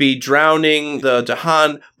they could be drowning the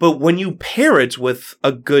Dahan. But when you pair it with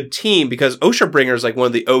a good team, because Oceanbringer is like one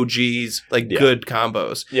of the OGs, good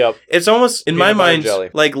combos. Yep. It's almost, in my mind,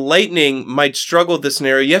 like Lightning might struggle with this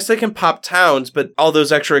scenario. Yes, they can pop towns, but all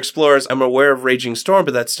those extra explorers, I'm aware of Raging Storm,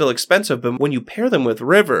 but that's still expensive. But when you pair them with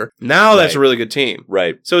River, now that's a really good team.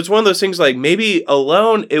 Right. So it's one of those things like maybe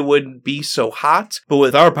alone it wouldn't be so hot, but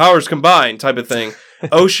with our powers combined type of thing.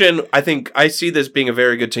 Ocean, I think I see this being a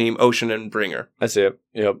very good team, Ocean and Bringer. That's it.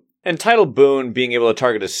 Yep. And Tidal Boon being able to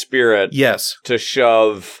target a spirit to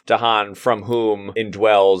shove Dahan from whom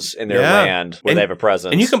indwells in their land where they have a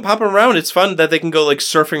presence. And you can pop them around. It's fun that they can go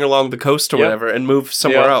surfing along the coast or whatever and move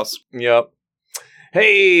somewhere else. Yep.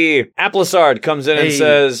 Hey, Aplisard comes in and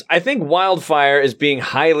says, I think Wildfire is being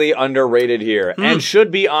highly underrated here and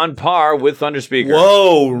should be on par with Thunderspeaker.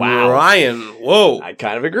 Whoa, wow. Ryan. Whoa. I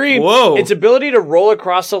kind of agree. Whoa. Its ability to roll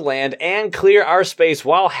across the land and clear our space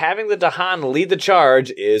while having the Dahan lead the charge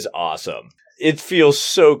is awesome. It feels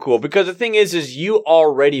so cool because the thing is you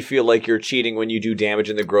already feel like you're cheating when you do damage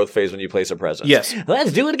in the growth phase when you place a presence. Yes.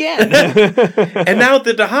 Let's do it again. And now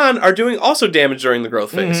the Dahan are doing also damage during the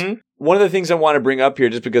growth phase. One of the things I want to bring up here,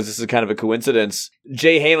 just because this is kind of a coincidence,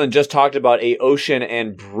 Jay Halen just talked about a Ocean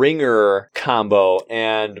and Bringer combo,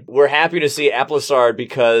 and we're happy to see Aplisard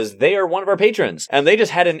because they are one of our patrons, and they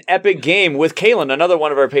just had an epic game with Kalen, another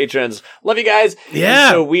one of our patrons. Love you guys. Yeah.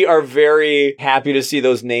 And so we are very happy to see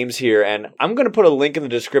those names here, and I'm going to put a link in the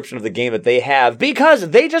description of the game that they have because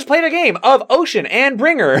they just played a game of Ocean and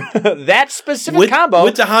Bringer. That specific combo.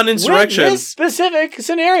 With Dahan Insurrection. With this specific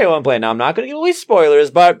scenario I'm playing. Now, I'm not going to give away spoilers,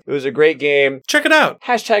 but it was a great game. Check it out.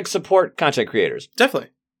 # support content creators.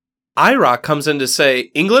 Definitely. iRock comes in to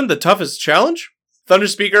say, England, the toughest challenge?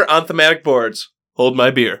 Thunderspeaker on thematic boards. Hold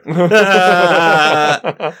my beer. Where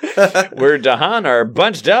Dahan are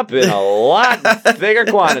bunched up in a lot bigger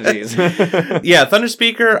quantities. Yeah,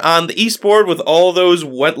 Thunderspeaker on the east board with all those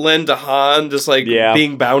wetland Dahan just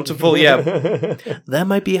being bountiful. Yeah. That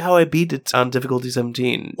might be how I beat it on difficulty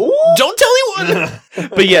 17. Ooh. Don't tell anyone!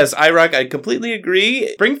 But yes, iRock, I completely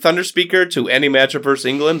agree. Bring Thunderspeaker to any matchup versus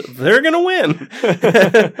England. They're going to win.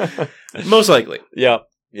 Most likely. Yep.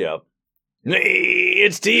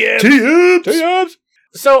 It's TMs. TMs.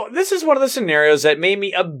 So this is one of the scenarios that made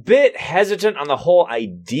me a bit hesitant on the whole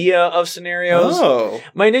idea of scenarios. Oh.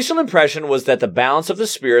 My initial impression was that the balance of the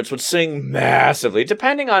spirits would swing massively,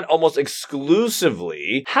 depending on almost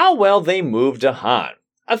exclusively how well they move Dahan,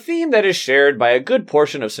 a theme that is shared by a good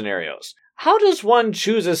portion of scenarios. How does one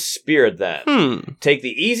choose a spirit then? Take the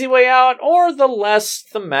easy way out or the less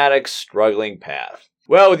thematic struggling path?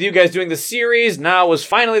 Well, with you guys doing the series, now was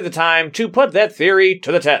finally the time to put that theory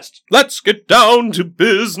to the test. Let's get down to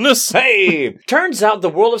business. Hey! Turns out the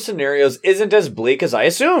world of scenarios isn't as bleak as I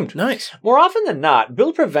assumed. Nice. More often than not,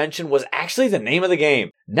 build prevention was actually the name of the game.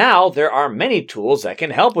 Now, there are many tools that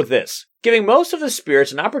can help with this, giving most of the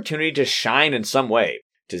spirits an opportunity to shine in some way.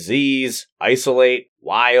 Disease, isolate,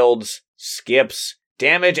 wilds, skips,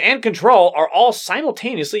 damage, and control are all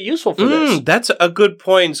simultaneously useful for this. That's a good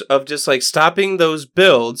point of just like stopping those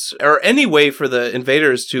builds, or any way for the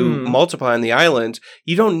invaders to multiply on the island.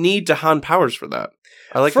 You don't need Dahan powers for that.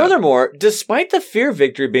 I like Furthermore, despite the fear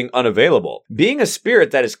victory being unavailable, being a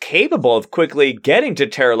spirit that is capable of quickly getting to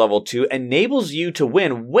terror level 2 enables you to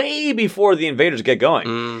win way before the invaders get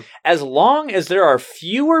going. As long as there are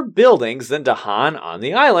fewer buildings than Dahan on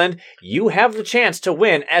the island, you have the chance to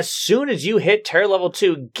win as soon as you hit terror level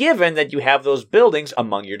 2, given that you have those buildings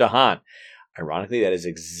among your Dahan. Ironically, that is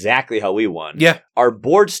exactly how we won. Yeah. Our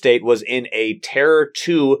board state was in a terror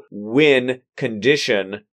 2 win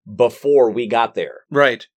condition before we got there.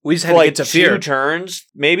 Right. We just had to get to fear. 2 turns,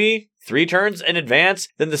 maybe 3 turns in advance.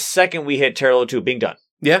 Then the second we hit terror level 2, being done.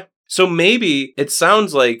 Yeah. So maybe it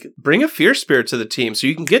sounds like bring a fear spirit to the team so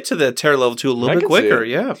you can get to the terror level 2 a little bit quicker.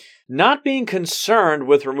 Yeah. Not being concerned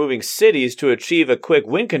with removing cities to achieve a quick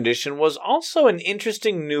win condition was also an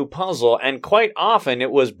interesting new puzzle, and quite often it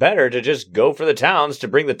was better to just go for the towns to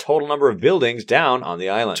bring the total number of buildings down on the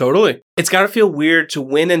island. Totally. It's got to feel weird to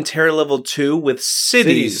win in terror level 2 with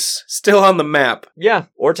cities still on the map. Yeah,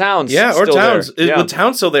 or towns. Yeah, or towns. Yeah. With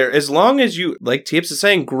towns still there. As long as you, like Tips is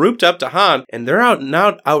saying, grouped up Dahan, and they're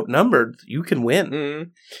outnumbered, you can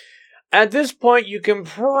win. At this point, you can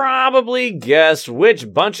probably guess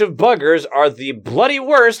which bunch of buggers are the bloody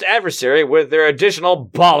worst adversary with their additional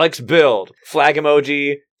bollocks build. Flag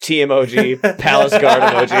emoji, T emoji, palace guard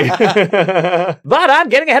emoji. But I'm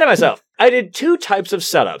getting ahead of myself. I did 2 types of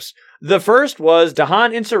setups. The first was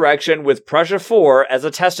Dahan Insurrection with Prussia 4 as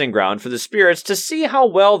a testing ground for the spirits to see how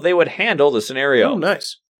well they would handle the scenario. Oh,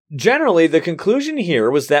 nice. Generally, the conclusion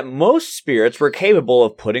here was that most spirits were capable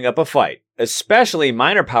of putting up a fight, especially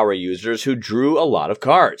minor power users who drew a lot of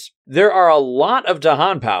cards. There are a lot of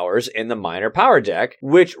Dahan powers in the minor power deck,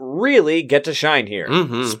 which really get to shine here.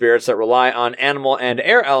 Spirits that rely on animal and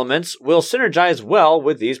air elements will synergize well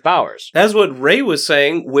with these powers. That's what Ray was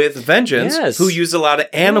saying with Vengeance, who used a lot of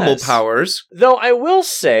animal powers. Though I will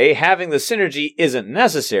say having the synergy isn't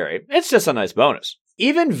necessary, it's just a nice bonus.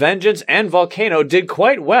 Even Vengeance and Volcano did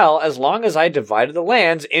quite well as long as I divided the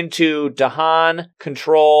lands into Dahan,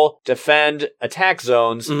 Control, Defend, Attack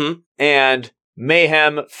zones, and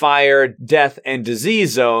Mayhem, Fire, Death, and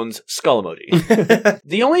Disease zones, skull emoji.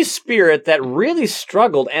 The only spirit that really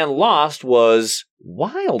struggled and lost was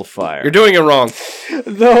Wildfire. You're doing it wrong.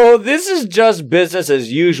 Though this is just business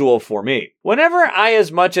as usual for me. Whenever I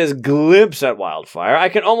as much as glimpse at Wildfire, I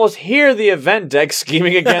can almost hear the event deck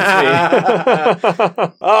scheming against me.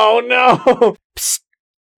 Oh no! Psst.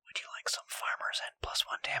 Would you like some farmers and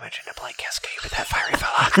 +1 damage into Blight Cascade with that fiery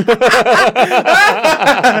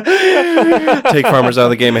fella? Take farmers out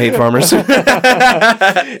of the game. I hate farmers.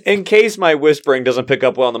 In case my whispering doesn't pick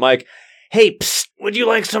up well on the mic, hey, psst, would you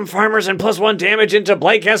like some farmers and +1 damage into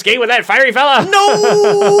Blight Cascade with that fiery fella?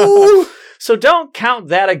 No! So don't count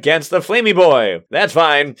that against the Flamey Boy. That's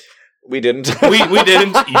fine. We didn't. we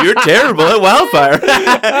didn't. You're terrible at Wildfire.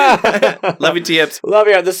 Love you, Tips. Love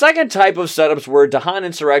you. The second type of setups were Dahan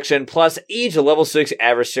Insurrection plus each level 6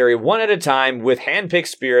 adversary one at a time with handpicked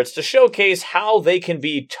spirits to showcase how they can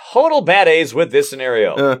be total bad A's with this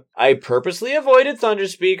scenario. I purposely avoided Thunder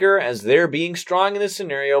Speaker as their being strong in this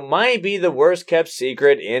scenario might be the worst kept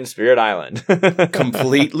secret in Spirit Island.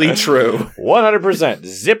 Completely true. 100%.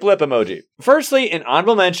 Zip lip emoji. Firstly, an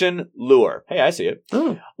honorable mention, Lure. Hey, I see it.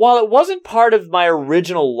 While it wasn't part of my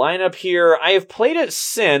original lineup here, I have played it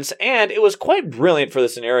since, and it was quite brilliant for the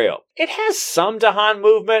scenario. It has some Dahan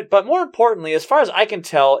movement, but more importantly, as far as I can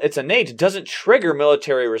tell, its innate doesn't trigger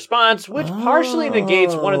military response, which partially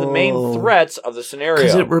negates one of the main threats of the scenario.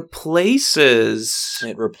 Because it replaces.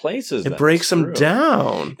 It breaks them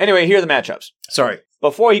down. Anyway, here are the matchups. Sorry.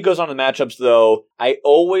 Before he goes on to the matchups, though, I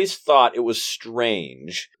always thought it was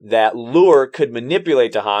strange that Lure could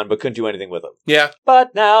manipulate Dahan but couldn't do anything with him. Yeah.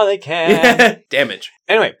 But now they can. Damage.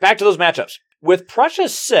 Anyway, back to those matchups. With Prussia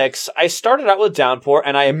 6, I started out with Downpour,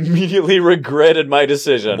 and I immediately regretted my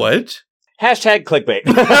decision. What? Hashtag clickbait.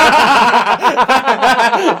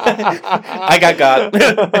 I got.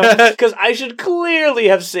 Because I should clearly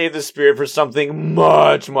have saved the spirit for something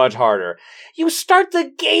much, much harder. You start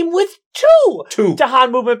the game with two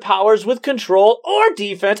Dahan movement powers with control or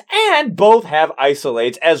defense, and both have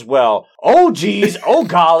isolates as well. Oh geez, oh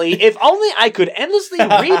golly, if only I could endlessly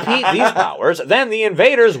repeat these powers, then the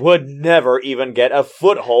invaders would never even get a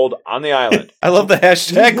foothold on the island. I love the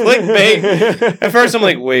hashtag clickbait. At first I'm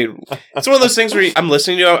like, wait. It's one of those things where I'm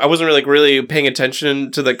listening to it, I wasn't really paying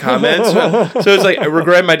attention to the comments. So it's like, I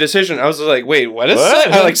regret my decision. I was like, wait, what is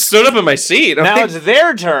that? I stood up in my seat. Now it's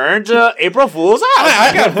their turn to April Fool's out.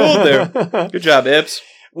 I got fooled there. Good job, Ips.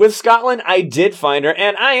 With Scotland, I did Finder,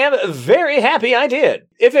 and I am very happy I did.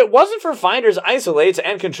 If it wasn't for Finder's isolates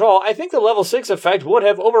and control, I think the level 6 effect would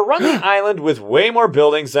have overrun the island with way more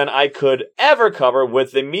buildings than I could ever cover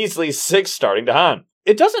with the measly 6 starting Dahan.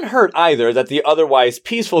 It doesn't hurt either that the otherwise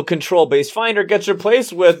peaceful control-based Finder gets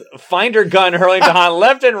replaced with Finder gun hurling Dahan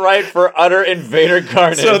left and right for utter invader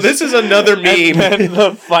carnage. So this is another meme. And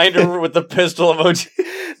the Finder with the pistol emoji.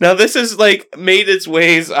 Now this is made its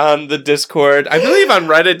ways on the Discord. I believe on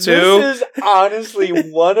Reddit too. This is honestly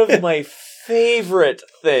one of my favorite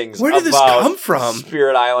things Where did this come from?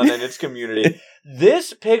 Spirit Island and its community.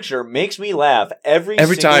 This picture makes me laugh every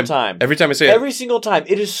single time. Every time I see it. Every single time.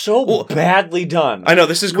 It is so badly done. I know,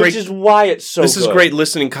 this is great. Which is why it's so good. This is great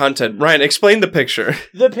listening content. Ryan, explain the picture.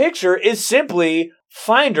 The picture is simply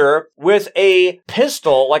Finder with a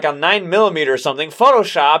pistol, like a 9mm or something,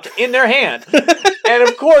 photoshopped in their hand. And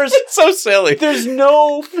of course, it's so silly. There's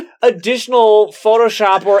no additional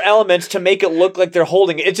Photoshop or elements to make it look like they're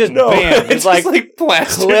holding it. It's just bam. It's like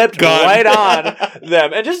plastic clipped gun. right on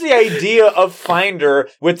them. And just the idea of Finder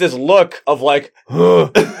with this look of like,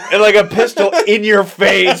 and like a pistol in your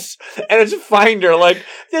face. And it's Finder, like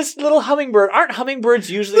this little hummingbird. Aren't hummingbirds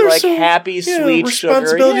usually happy, sweet,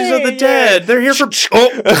 responsibilities sugar? of the dead. They're here for...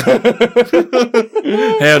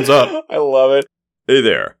 Hands up. I love it. Hey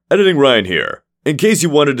there, Editing Ryan here. In case you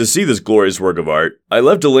wanted to see this glorious work of art, I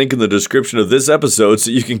left a link in the description of this episode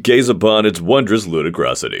so you can gaze upon its wondrous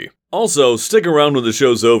ludicrosity. Also, stick around when the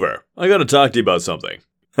show's over. I gotta talk to you about something.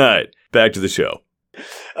 Alright, back to the show.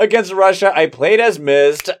 Against Russia, I played as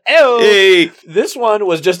Mist. Hey! This one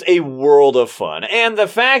was just a world of fun, and the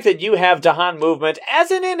fact that you have Dahan movement as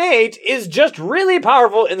an innate is just really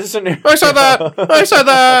powerful in this scenario. I saw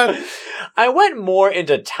that! I went more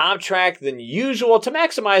into top track than usual to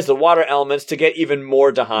maximize the water elements to get even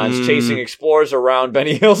more Dahans chasing explorers around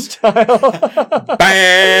Benny Hill style. We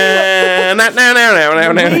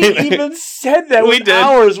even said that with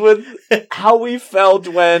ours with how we felt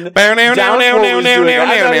when Downfall was doing it. I'm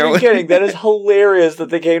not even kidding. That is hilarious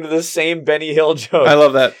that they came to the same Benny Hill joke. I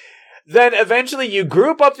love that. Then eventually you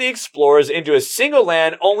group up the explorers into a single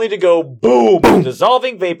land only to go boom,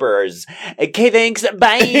 dissolving vapors. Okay, thanks,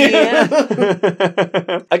 bye.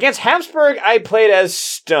 Against Habsburg, I played as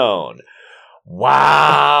Stone.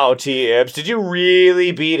 Wow, T-Ips. Did you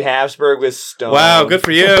really beat Habsburg with Stone? Wow, good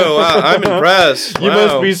for you. Wow, I'm impressed. You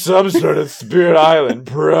must be some sort of Spirit Island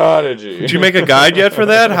prodigy. Did you make a guide yet for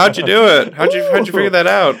that? How'd you do it? How'd you figure that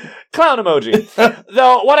out? Clown emoji.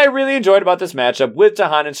 Though, what I really enjoyed about this matchup with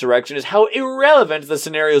Dahan Insurrection is how irrelevant the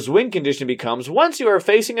scenario's win condition becomes once you are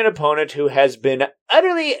facing an opponent who has been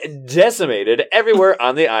utterly decimated everywhere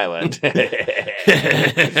on the island.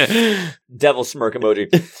 Devil smirk emoji.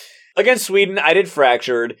 Against Sweden, I did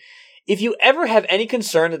Fractured. If you ever have any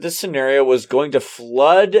concern that this scenario was going to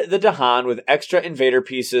flood the Dahan with extra invader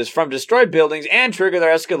pieces from destroyed buildings and trigger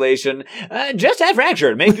their escalation, just have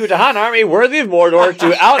Fractured. Make your Dahan army worthy of Mordor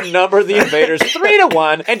to outnumber the invaders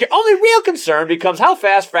 3-1, and your only real concern becomes how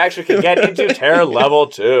fast Fractured can get into Terror level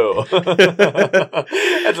 2.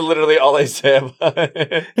 That's literally all I say about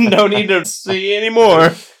it. No need to see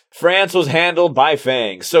anymore. France was handled by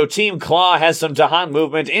Fang, so Team Claw has some Dahan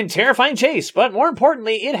movement in Terrifying Chase, but more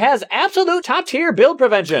importantly, it has absolute top-tier build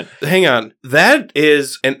prevention. Hang on. That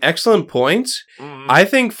is an excellent point. I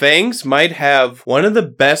think Fangs might have one of the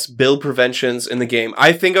best build preventions in the game.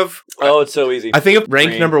 I think of... it's so easy. I think of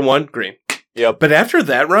rank number 1, Green. Yep. But after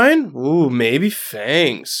that, Ryan, maybe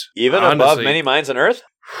Fangs. Even above Many Minds on Earth?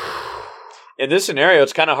 In this scenario,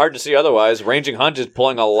 it's kind of hard to see otherwise. Ranging Hunt is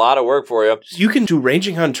pulling a lot of work for you. You can do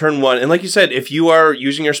Ranging Hunt turn 1, and like you said, if you are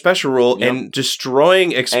using your special rule and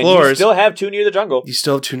destroying explorers... And you still have 2 near the jungle. You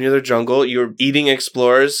still have 2 near the jungle. You're eating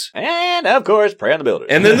explorers. And, of course, Prey on the Builders.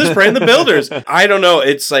 And then there's Prey on the Builders. I don't know.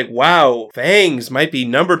 It's like, wow, Fangs might be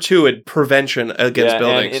number 2 at prevention against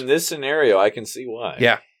buildings. And in this scenario, I can see why.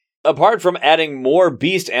 Yeah. Apart from adding more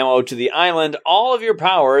beast ammo to the island, all of your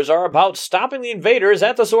powers are about stopping the invaders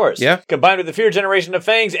at the source. Yeah. Combined with the fear generation of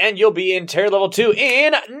Fangs, and you'll be in Terror level 2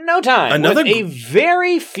 in no time. With a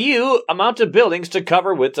very few amount of buildings to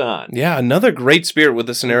cover with Dahan. Yeah, another great spirit with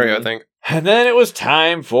the scenario, I think. And then it was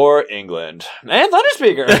time for England. And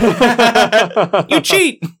Thunderspeaker. You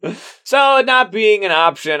cheat! So, it not being an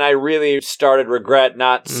option, I really started regret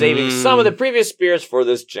not saving some of the previous spirits for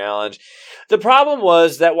this challenge. The problem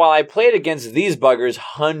was that while I played against these buggers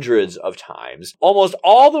hundreds of times, almost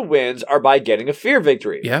all the wins are by getting a fear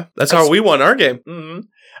victory. Yeah, that's how we won our game. Mm-hmm.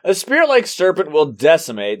 A spirit like Serpent will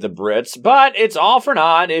decimate the Brits, but it's all for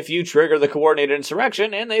naught if you trigger the coordinated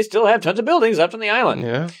insurrection and they still have tons of buildings left on the island.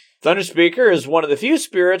 Yeah. Thunderspeaker is one of the few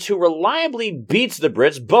spirits who reliably beats the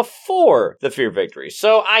Brits before the fear victory,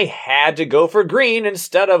 so I had to go for green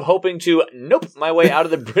instead of hoping to nope my way out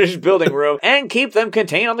of the British building room and keep them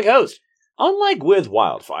contained on the coast. Unlike with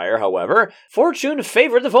Wildfire, however, fortune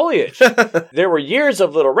favored the foliage. There were years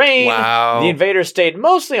of little rain. Wow. The invaders stayed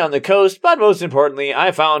mostly on the coast, but most importantly,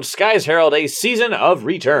 I found Sky's Herald a season of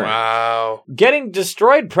return. Wow. Getting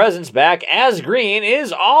destroyed presence back as green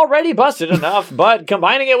is already busted enough, but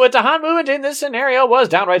combining it with Dahan movement in this scenario was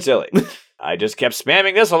downright silly. I just kept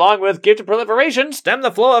spamming this along with Gift of Proliferation, Stem the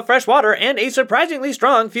Flow of Fresh Water, and a surprisingly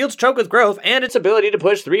strong Fields Choke with Growth, and its ability to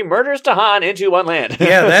push 3 murderous Dahan into one land.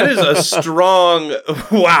 Yeah, that is a strong...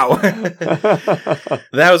 Wow.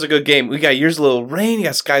 That was a good game. We got Years of Little Rain, you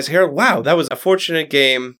got Sky's Herald. Wow, that was a fortunate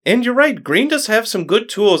game. And you're right, green does have some good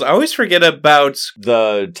tools. I always forget about...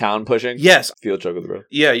 The town pushing? Yes. Field Choke with Growth.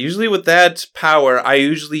 Yeah, usually with that power, I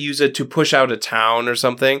usually use it to push out a town or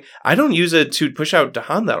something. I don't use it to push out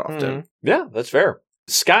Dahan that often. Yeah, that's fair.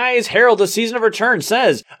 Sky's Herald, the Season of Return,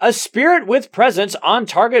 says, a spirit with presence on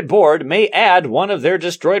target board may add one of their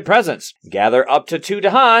destroyed presence. Gather up to 2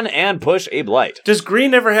 Dahan and push a blight. Does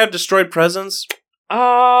green ever have destroyed presence?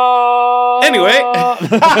 Anyway.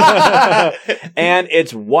 And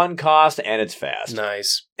it's 1 cost and it's fast.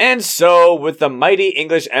 Nice. And so, with the mighty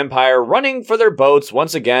English Empire running for their boats,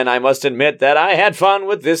 once again, I must admit that I had fun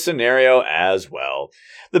with this scenario as well.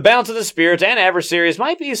 The balance of the spirits and adversaries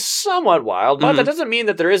might be somewhat wild, but that doesn't mean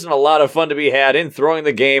that there isn't a lot of fun to be had in throwing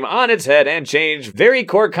the game on its head and change very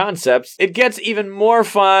core concepts. It gets even more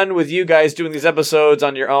fun with you guys doing these episodes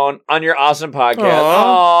on your own, on your awesome podcast.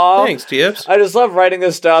 Aww. Thanks, Tips. I just love writing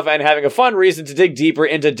this stuff and having a fun reason to dig deeper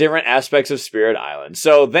into different aspects of Spirit Island.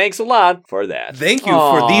 So thanks a lot for that. Thank you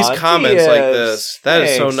for these comments like this. That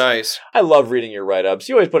is so nice. I love reading your write-ups.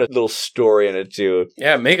 You always put a little story in it too.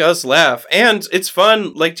 Yeah, make us laugh. And it's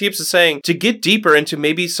fun, like Teeps is saying, to get deeper into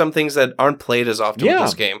maybe some things that aren't played as often with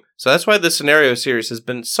this game. So that's why the scenario series has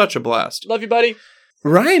been such a blast. Love you, buddy.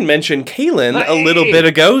 Ryan mentioned Kaylin a little bit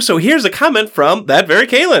ago, so here's a comment from that very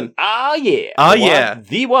Kaylin. Oh, yeah. Oh, yeah.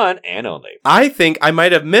 The one and only. I think I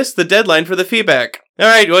might have missed the deadline for the feedback. All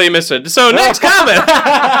right, well, you missed it. So, next comment.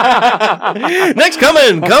 Next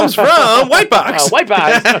comment comes from White Box. White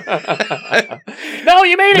Box. No,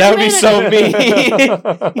 you made it. That would be so mean.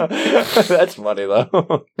 That's funny,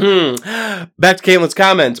 though. Back to Kaylin's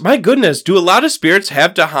comments. My goodness, do a lot of spirits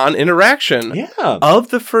have Dahan interaction? Yeah. Of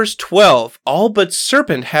the first 12, all but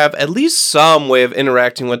Serpent have at least some way of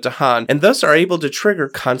interacting with Dahan, and thus are able to trigger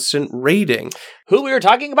constant raiding. Who we were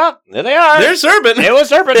talking about? There they are. They're Serpent. It was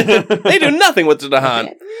Serpent. They do nothing with the Dahan.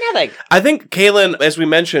 Nothing. I think Kaylin, as we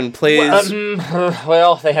mentioned, plays...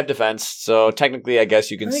 Well, they have defense, so technically I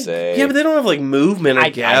guess you can say... Yeah, but they don't have, like, movement or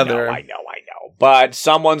gather. I know. But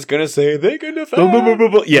someone's gonna say they can defend.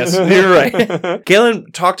 Yes, you're right.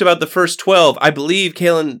 Kaylin talked about the first 12. I believe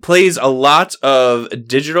Kaylin plays a lot of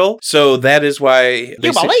digital, so that is why...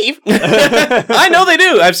 You believe? I know they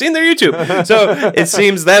do. I've seen their YouTube. So it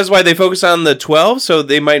seems that is why they focus on the 12, so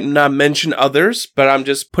they might not mention others, but I'm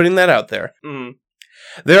just putting that out there.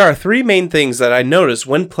 There are 3 main things that I noticed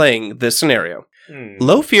when playing this scenario.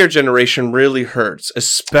 Low fear generation really hurts,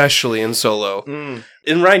 especially in solo.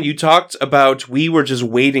 And Ryan, you talked about we were just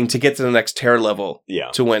waiting to get to the next terror level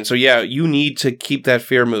to win. So yeah, you need to keep that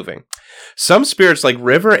fear moving. Some spirits like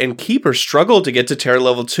River and Keeper struggle to get to terror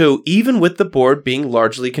level 2, even with the board being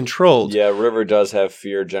largely controlled. Yeah, River does have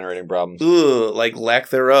fear-generating problems. Ugh, like lack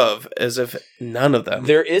thereof, as if none of them.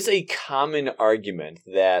 There is a common argument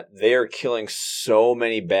that they are killing so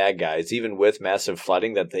many bad guys, even with massive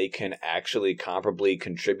flooding, that they can actually comparably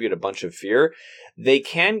contribute a bunch of fear. They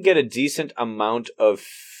can get a decent amount of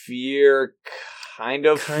fear kind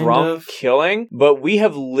of killing, but we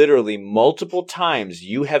have literally multiple times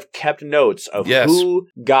you have kept notes of who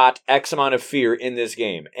got X amount of fear in this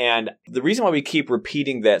game. And the reason why we keep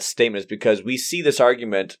repeating that statement is because we see this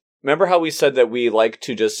argument. Remember how we said that we like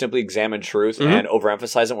to just simply examine truth and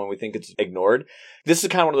overemphasize it when we think it's ignored? This is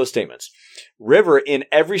kind of one of those statements. River, in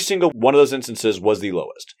every single one of those instances, was the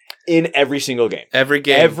lowest. In every single game. Every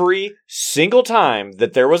game. Every single time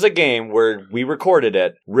that there was a game where we recorded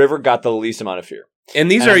it, River got the least amount of fear. And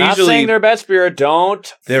these And are I'm not usually... saying they're bad spirit.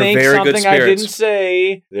 Don't They're think very good something I spirits. didn't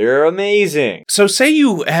say. They're amazing. So say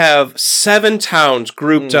you have 7 towns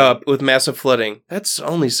grouped up with massive flooding. That's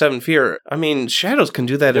only 7 fear. I mean, Shadows can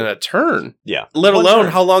do that in a turn. Yeah. Let One alone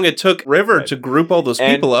turn. how long it took River to group all those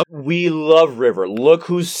people up. We love River. Look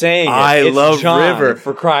who's saying it. I It's love John, River.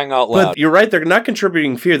 for crying out loud. But you're right, they're not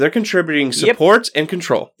contributing fear. They're contributing support and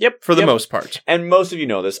control. Yep. For the most part. And most of you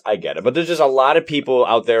know this. I get it. But there's just a lot of people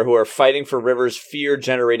out there who are fighting for River's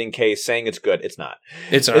fear-generating case, saying it's good. It's not.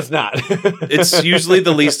 It's not. It's not. It's usually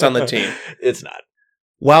the least on the team. It's not.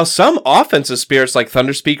 While some offensive spirits like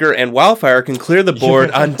Thunderspeaker and Wildfire can clear the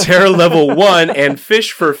board on Terror level 1 and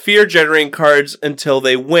fish for fear-generating cards until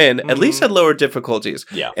they win, at least at lower difficulties.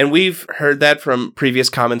 Yeah. And we've heard that from previous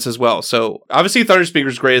comments as well. So obviously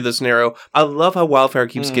Thunderspeaker's great at this scenario. I love how Wildfire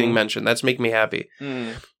keeps getting mentioned. That's making me happy.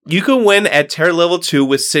 You can win at Terror level 2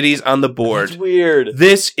 with cities on the board. It's weird.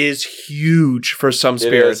 This is huge for some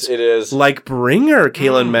spirits. It is. Like Bringer,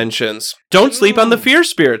 Kaylin mentions. Don't sleep on the fear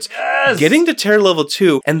spirits. Yes. Getting to Terror level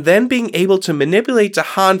 2 and then being able to manipulate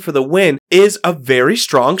Dahan for the win is a very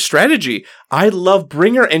strong strategy. I love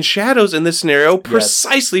Bringer and Shadows in this scenario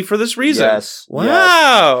precisely for this reason. Yes.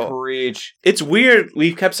 Wow. Yes. Preach. It's weird.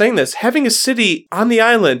 We've kept saying this. Having a city on the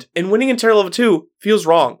island and winning in Terror level 2 feels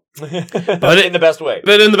wrong. But in the best way.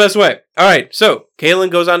 But in the best way. All right. So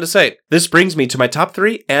Kaylin goes on to say, this brings me to my top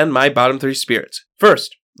 3 and my bottom 3 spirits.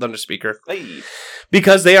 First, Thunderspeaker. Hey.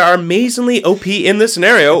 Because they are amazingly OP in this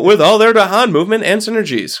scenario with all their Dahan movement and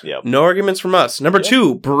synergies. Yep. No arguments from us. Number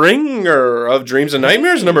 2, Bringer of Dreams and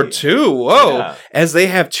Nightmares. Number 2, whoa. Yeah. As they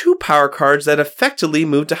have 2 power cards that effectively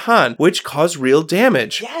move Dahan, which cause real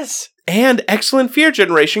damage. Yes. And excellent fear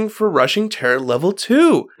generation for rushing Terror level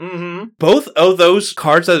 2. Mm-hmm. Both of those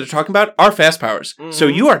cards that they're talking about are fast powers. So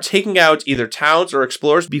you are taking out either towns or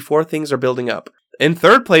explorers before things are building up. In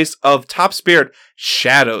third place of top spirit,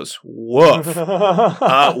 Shadows. Woof.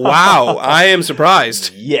 Wow. I am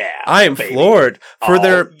surprised. Yeah. I am floored for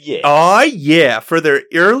for their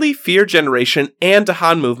early fear generation and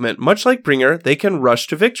Dahan movement. Much like Bringer, they can rush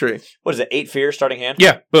to victory. What is it? 8 fear starting hand?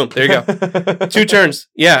 Yeah. Boom. There you go. 2 turns.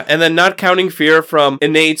 Yeah. And then not counting fear from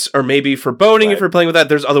innates or maybe foreboding if you're playing with that.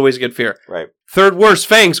 There's other ways to get fear. Right. Third worst,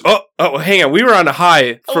 Fangs. Oh, hang on. We were on a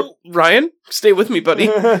high. Ryan, stay with me, buddy.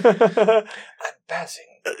 I'm passing.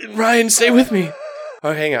 Ryan, stay with me.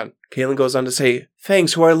 Oh, hang on. Kaylin goes on to say,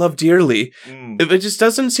 Fangs, who I love dearly. It just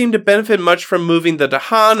doesn't seem to benefit much from moving the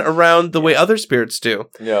Dahan around the way other spirits do.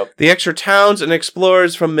 Yep. The extra towns and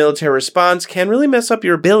explorers from military response can really mess up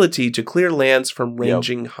your ability to clear lands from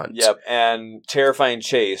ranging hunt. Yep. And Terrifying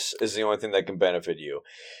Chase is the only thing that can benefit you.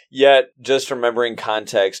 Yet, just remembering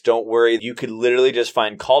context, don't worry. You could literally just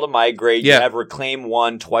find Call to Migrate. You have Reclaim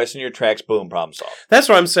 1 twice in your tracks. Boom, problem solved. That's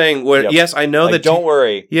what I'm saying. Yes, I know that. Don't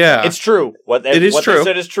worry. Yeah. It's true. What they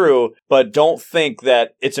said is true, but don't think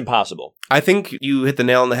that it's impossible. I think you hit the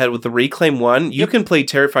nail on the head with the Reclaim 1. You can play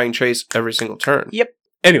Terrifying Chase every single turn. Yep.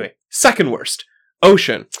 Anyway, second worst.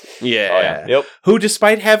 Ocean. Yeah. Oh, yeah. Yep. Who,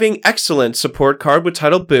 despite having excellent support card with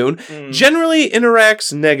Title Boon, generally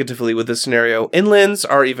interacts negatively with this scenario. Inlands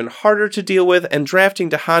are even harder to deal with, and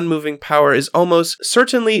drafting Dahan moving power is almost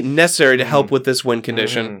certainly necessary to help with this win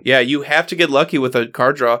condition. Yeah, you have to get lucky with a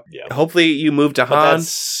card draw. Yeah. Hopefully you move Dahan. But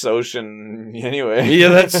that's Ocean anyway. Yeah,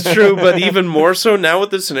 that's true, but even more so now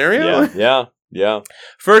with this scenario? Yeah.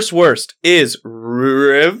 First worst is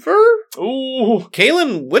River? Ooh.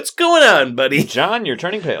 Kaylin, what's going on, buddy? John, you're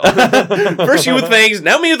turning pale. First you with Fangs,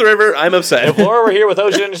 now me with River. I'm upset. If Laura were here with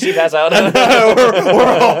Ocean, she'd pass out.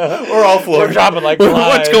 we're all floored. We're dropping like flies.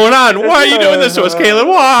 What's going on? Why are you doing this to us, Kaylin?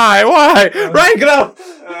 Why? Ryan, get up.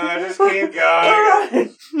 Just keep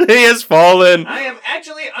going. He has fallen. I am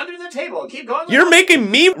actually under the table. Keep going. You're making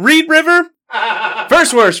me read River?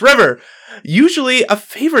 First worst, River. Usually a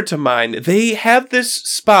favorite of mine. They have this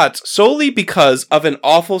spot solely because of an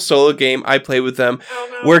awful solo game I played with them,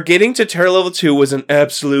 where getting to Terror level 2 was an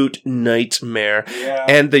absolute nightmare. Yeah.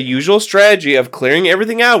 And the usual strategy of clearing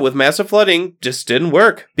everything out with massive flooding just didn't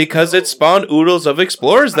work, because it spawned oodles of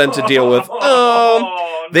explorers then to deal with.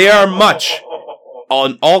 They are much,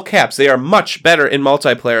 on all caps, they are much better in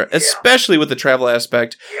multiplayer, especially with the travel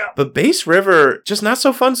aspect. But base River, just not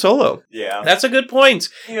so fun solo. Yeah. That's a good point.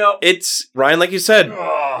 It's, Ryan, like you said,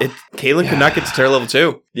 Kaylin could not get to Terror level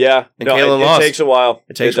 2. Yeah. And Kaylin lost. It takes a while.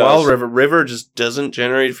 It takes a while, River. River just doesn't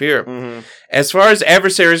generate fear. As far as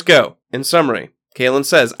adversaries go, in summary, Kaylin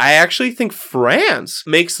says, I actually think France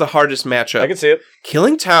makes the hardest matchup. I can see it.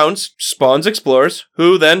 Killing towns spawns explorers,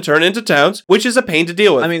 who then turn into towns, which is a pain to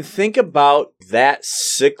deal with. I mean, think about that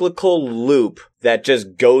cyclical loop that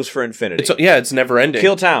just goes for infinity. It's never ending.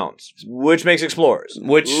 Kill towns, which makes explorers.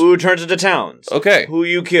 Who turns into towns. Okay. Who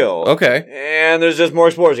you kill. Okay. And there's just more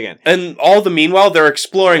explorers again. And all the meanwhile, they're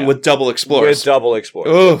exploring with double explorers. With double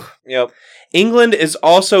explorers. Ugh. Yep. England is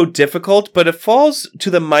also difficult, but it falls to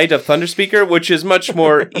the might of Thunderspeaker, which is much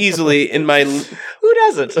more easily in my... Who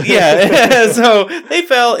doesn't? Yeah, so they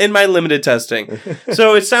fell in my limited testing.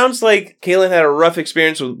 So it sounds like Kaylin had a rough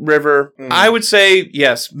experience with River. I would say,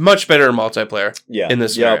 yes, much better in multiplayer in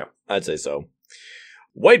this scenario. I'd say so.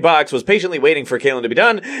 White Box was patiently waiting for Kaylin to be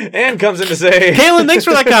done and comes in to say... Kaylin, thanks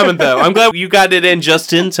for that comment, though. I'm glad you got it in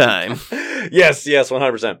just in time. Yes,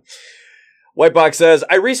 100%. Whitebox says,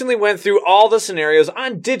 I recently went through all the scenarios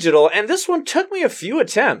on digital, and this one took me a few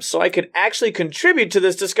attempts, so I could actually contribute to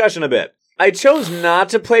this discussion a bit. I chose not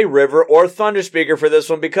to play River or Thunderspeaker for this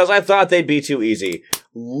one because I thought they'd be too easy.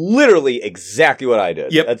 Literally exactly what I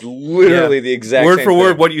did. Yep. That's literally the exact word same for thing.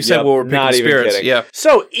 word what you said while we're picking not even spirits. kidding. Yeah.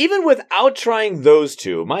 So even without trying those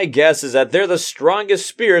two, my guess is that they're the strongest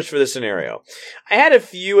spirits for this scenario. I had a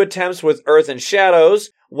few attempts with Earth and Shadows.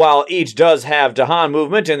 While each does have Dahan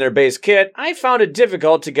movement in their base kit, I found it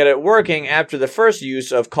difficult to get it working after the first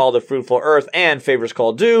use of Call to Fruitful Earth and Favors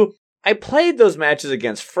Call Dew. I played those matches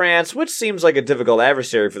against France, which seems like a difficult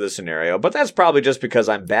adversary for this scenario, but that's probably just because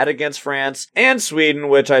I'm bad against France, and Sweden,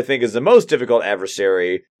 which I think is the most difficult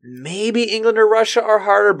adversary. Maybe England or Russia are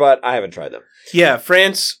harder, but I haven't tried them. Yeah,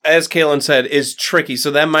 France, as Kaylin said, is tricky, so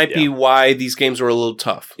that might be why these games were a little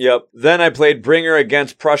tough. Yep. Then I played Bringer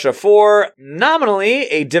against Prussia 4, nominally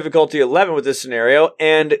a difficulty 11 with this scenario,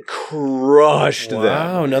 and crushed them.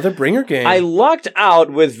 Wow, another Bringer game. I lucked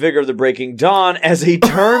out with Vigor of the Breaking Dawn as a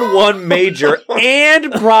turn 1 major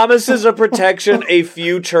and Promises of Protection a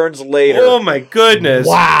few turns later. Oh my goodness.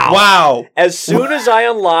 Wow. As soon as I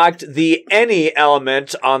unlocked the any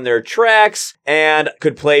element on their tracks and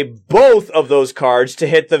could play both of those cards to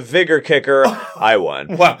hit the Vigor kicker, I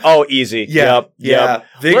won. Wow. Oh, easy. Yep. Vigor.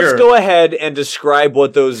 Let's go ahead and describe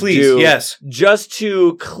what those do. Yes. Just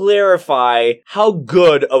to clarify how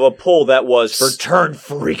good of a pull that was for turn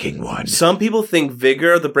freaking 1. Some people think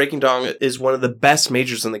Vigor of the Breaking Dawn is one of the best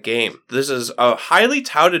majors in the game. This is a highly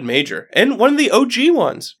touted major and one of the OG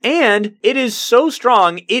ones. And it is so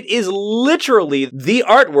strong, it is literally the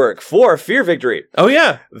artwork for Fear Victory. Oh,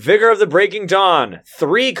 yeah. Vigor of the Breaking Dawn,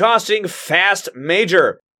 3 costing fast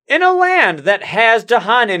major. In a land that has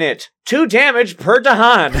Dahan in it. 2 damage per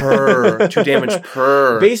Dahan. 2 damage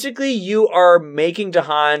per. Basically, you are making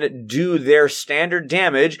Dahan do their standard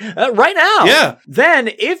damage right now. Yeah. Then,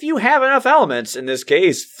 if you have enough elements, in this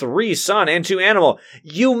case, 3 sun and 2 animal,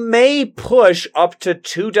 you may push up to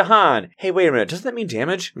 2 Dahan. Hey, wait a minute. Doesn't that mean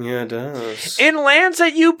damage? Yeah, it does. In lands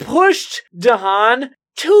that you pushed Dahan,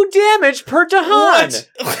 2 damage per Dahan.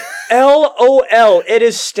 What? LOL. It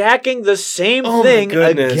is stacking the same thing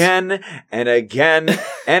again and again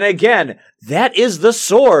and again. That is the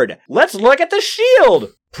sword. Let's look at the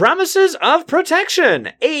shield. Promises of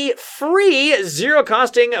Protection. A free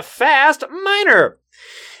 0-costing fast miner.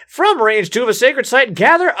 From range 2 of a sacred site,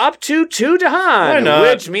 gather up to 2 Dahan,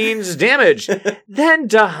 which means damage. Then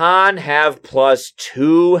Dahan have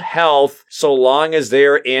 +2 health so long as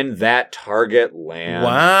they're in that target land.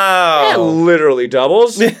 Wow. It literally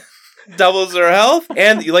doubles. Doubles their health.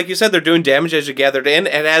 And like you said, they're doing damage as you gathered in.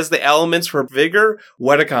 And as the elements for Vigor,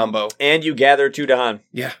 what a combo. And you gather 2 Dahan.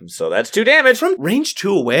 Yeah. So that's 2 damage. From range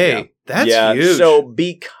 2 away. That's huge. So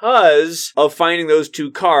because of finding those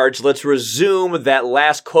 2 cards, let's resume that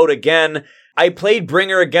last quote again. I played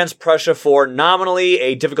Bringer against Prussia 4, nominally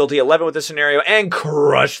a difficulty 11 with this scenario, and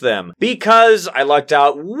crushed them. Because I lucked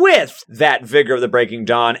out with that Vigor of the Breaking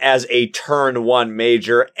Dawn as a turn 1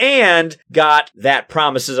 major, and got that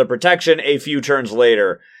Promises of Protection a few turns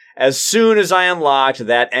later. As soon as I unlocked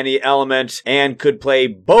that any element and could play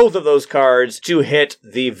both of those cards to hit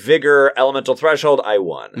the Vigor elemental threshold, I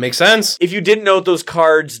won. Makes sense. If you didn't know what those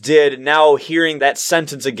cards did, now hearing that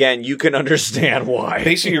sentence again, you can understand why.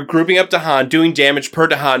 Basically, you're grouping up Dahan, doing damage per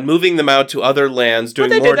Dahan, moving them out to other lands, doing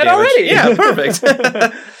more damage. But they did that already. Yeah, perfect.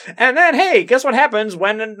 And then, hey, guess what happens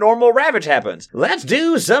when a normal Ravage happens? Let's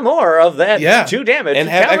do some more of that 2 damage. And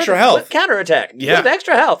have extra health. With counterattack. Yeah. With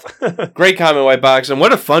extra health. Great comment, White Box. And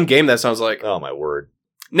what a fun game that sounds like. Oh, my word.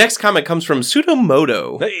 Next comment comes from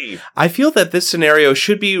Sudomoto. Hey. I feel that this scenario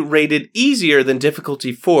should be rated easier than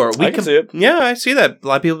difficulty 4. I can see it. Yeah, I see that. A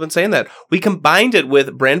lot of people have been saying that. We combined it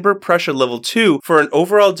with Brandenburg Prussia level 2 for an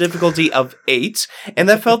overall difficulty of 8, and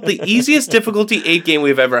that felt the easiest difficulty 8 game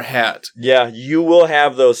we've ever had. Yeah, you will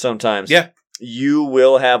have those sometimes. Yeah. You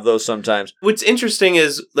will have those sometimes. What's interesting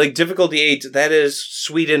is, like, difficulty 8, that is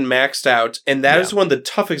Sweden maxed out, and that is one of the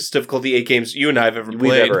toughest difficulty 8 games you and I have ever played.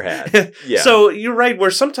 We've ever had. Yeah. So, you're right,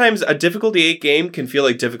 where sometimes a difficulty 8 game can feel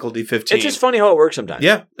like difficulty 15. It's just funny how it works sometimes.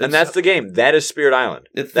 Yeah. And that's the game. That is Spirit Island.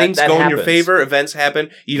 Things that go happens. in your favor, events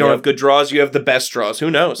happen, you don't have good draws, you have the best draws.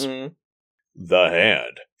 Who knows? Mm-hmm. The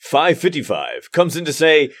Hand. 555 comes in to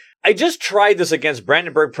say, I just tried this against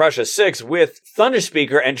Brandenburg Prussia 6 with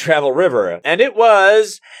Thunderspeaker and Travel River, and it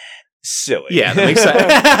was silly. Yeah, that makes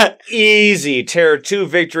sense. Easy Terror 2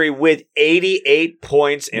 victory with 88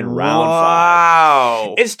 points in round 5.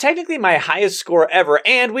 Wow. It's technically my highest score ever,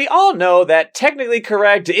 and we all know that technically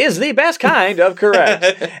correct is the best kind of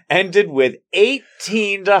correct. Ended with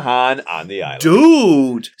 18 Dahan on the island.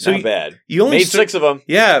 Dude. So Not bad. You only made 6 of them.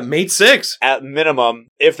 Yeah, made 6. At minimum,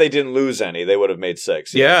 if they didn't lose any, they would have made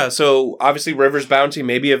 6. Yeah, so obviously River's Bounty,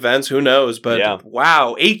 maybe events, who knows? But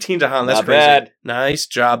wow, 18 Dahan, that's Not crazy. bad. Nice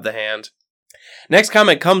job, the Hand. Next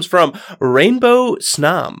comment comes from Rainbow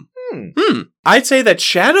Snom. I'd say that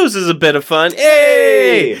Shadows is a bit of fun.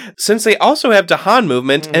 Hey! Since they also have Dahan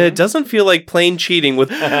movement, and it doesn't feel like plain cheating with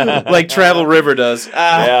like Travel River does.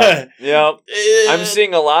 Yeah. I'm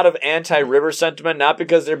seeing a lot of anti-River sentiment, not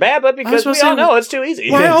because they're bad, but because we all know it's too easy.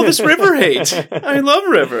 Why all this River hate? I love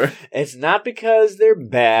River. It's not because they're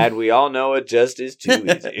bad. We all know it just is too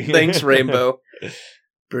easy. Thanks, Rainbow.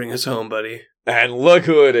 Bring us home, buddy. And look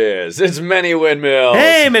who it is. It's Many Windmills.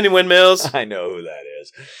 Hey, Many Windmills. I know who that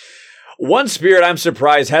is. One spirit I'm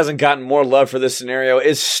surprised hasn't gotten more love for this scenario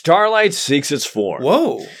is Starlight Seeks Its Form.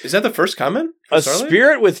 Whoa. Is that the first comment? A Starlight?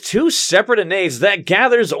 spirit with 2 separate innates that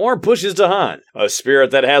gathers or pushes Dahan. A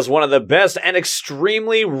spirit that has one of the best and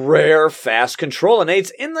extremely rare fast control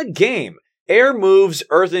innates in the game. Air moves,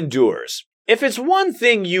 earth endures. If it's one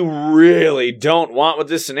thing you really don't want with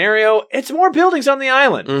this scenario, it's more buildings on the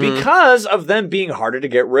island, because of them being harder to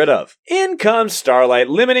get rid of. In comes Starlight,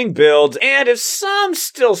 limiting builds, and if some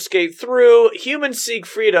still skate through, Human Seek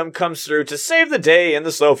Freedom comes through to save the day in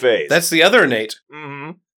the slow phase. That's the other innate.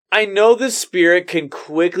 I know this spirit can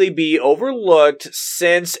quickly be overlooked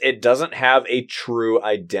since it doesn't have a true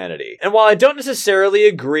identity. And while I don't necessarily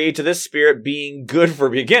agree to this spirit being good for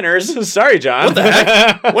beginners, sorry, John. What the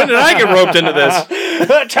heck? When did I get roped into this?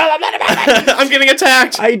 I'm getting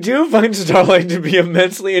attacked. I do find Starlight to be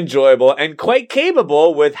immensely enjoyable and quite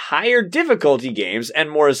capable with higher difficulty games,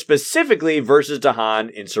 and more specifically versus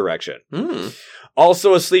Dahan Insurrection.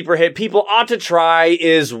 Also a sleeper hit people ought to try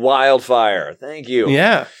is Wildfire. Thank you.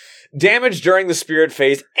 Yeah. Damage during the spirit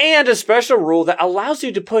phase, and a special rule that allows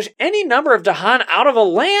you to push any number of Dahan out of a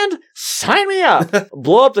land? Sign me up!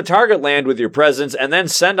 Blow up the target land with your presence, and then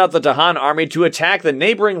send out the Dahan army to attack the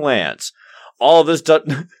neighboring lands. All of this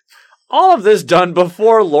done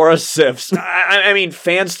before Laura sifts. I mean,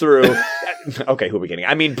 fans through. Okay, who are we kidding?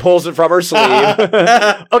 I mean, pulls it from her sleeve.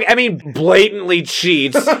 Okay, I mean, blatantly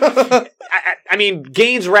cheats. I mean,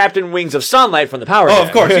 gains wrapped in wings of sunlight from the power. Oh,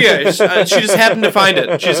 of course, yeah. She just happened to find it.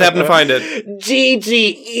 GG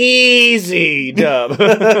easy, dub.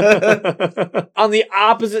 On the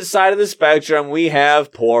opposite side of the spectrum, we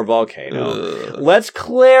have Poor Volcano. Let's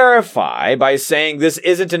clarify by saying this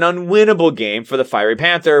isn't an unwinnable game for the Fiery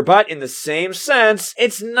Panther, but in the same sense,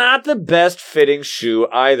 it's not the best fitting shoe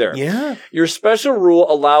either. Yeah. Your special rule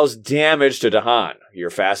allows damage to Dahan. Your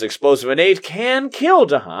fast explosive innate can kill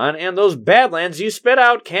Dahan, and those badlands you spit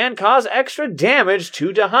out can cause extra damage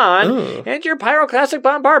to Dahan, and your pyroclastic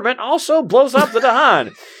bombardment also blows up the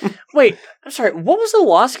Dahan. Wait, I'm sorry, what was the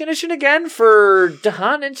loss condition again for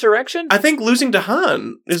Dahan Insurrection? I think losing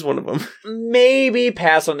Dahan is one of them. Maybe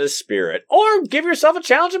pass on this spirit, or give yourself a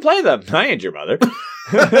challenge and play them. I ain't your mother.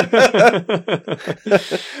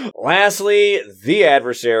 Lastly, the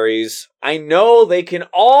adversaries. I know they can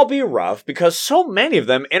all be rough because so many of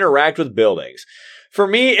them interact with buildings. For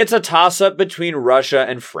me, it's a toss-up between Russia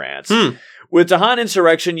and France. With Dahan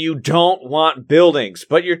Insurrection, you don't want buildings,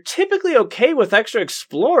 but you're typically okay with extra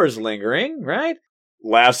explorers lingering, right?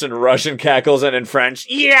 Laughs in Russian, cackles, and in French,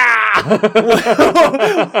 yeah!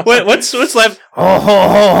 What's left?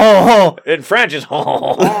 In French, it's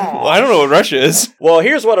Well, I don't know what Russia is. Well,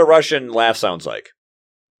 here's what a Russian laugh sounds like.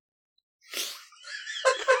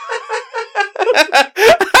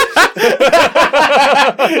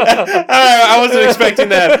 I wasn't expecting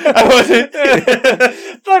that.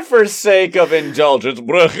 But for sake of indulgence,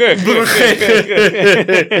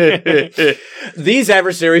 these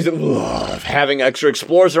adversaries love having extra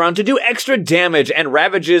explorers around to do extra damage and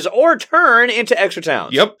ravages or turn into extra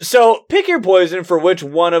towns. Yep. So pick your poison for which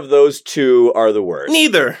one of those two are the worst.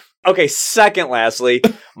 Neither. Okay, second, lastly,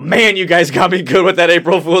 man, you guys got me good with that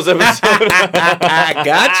April Fool's episode.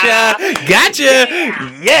 Gotcha.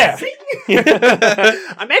 Yeah.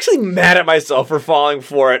 I'm actually mad at myself for falling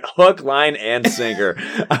for it, hook, line, and sinker.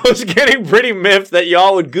 I was getting pretty miffed that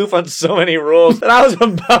y'all would goof on so many rules that I was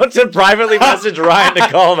about to privately message Ryan to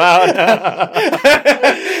call him out.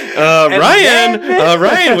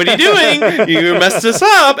 Ryan, what are you doing? You messed us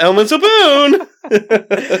up. Elman's a boon.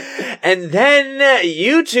 And then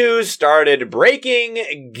you two started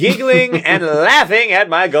breaking, giggling, and laughing at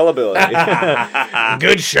my gullibility.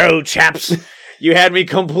 Good show, chaps. You had me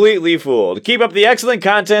completely fooled. Keep up the excellent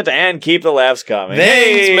content and keep the laughs coming.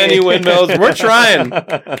 Thanks, Many Windmills. We're trying.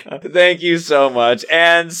 Thank you so much.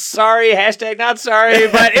 And sorry, hashtag not sorry,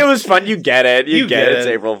 but it was fun. You get it. You get it. It's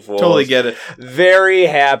April Fool's. Totally get it. Very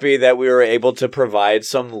happy that we were able to provide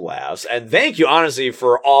some laughs. And thank you, honestly,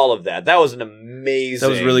 for all of that. That was an amazing.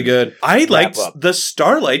 That was really good. I liked the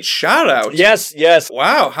Starlight shout out. Yes.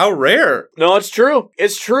 Wow, how rare. No, it's true.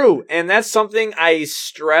 It's true. And that's something I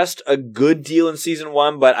stressed a good deal in season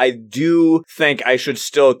 1, but I do think I should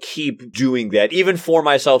still keep doing that, even for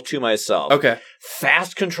myself, to myself. Okay.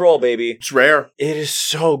 Fast control, baby. It's rare. It is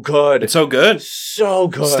so good. It's so good. So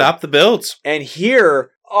good. Stop the builds. And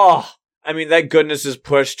here, that goodness is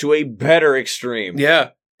pushed to a better extreme.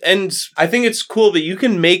 Yeah. And I think it's cool that you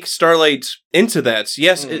can make Starlight into that.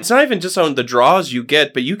 Yes, it's not even just on the draws you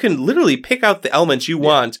get, but you can literally pick out the elements you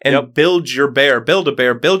want and build your bear,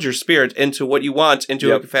 build your spirit into what you want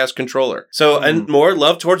into a fast controller. So, and more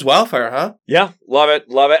love towards Wildfire, huh? Yeah, love it.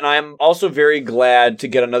 And I'm also very glad to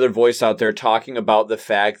get another voice out there talking about the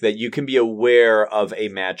fact that you can be aware of a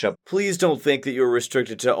matchup. Please don't think that you're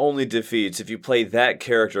restricted to only defeats if you play that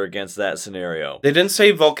character against that scenario. They didn't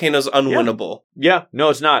say Volcano's unwinnable. Yeah, no,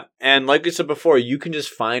 it's not. And like I said before, you can just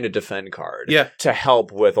find a defend card to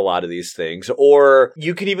help with a lot of these things. Or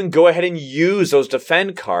you can even go ahead and use those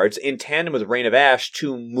defend cards in tandem with Rain of Ash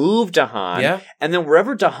to move Dahan. Yeah. And then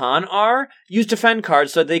wherever Dahan are, use defend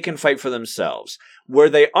cards so that they can fight for themselves. Where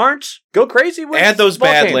they aren't, go crazy with Add those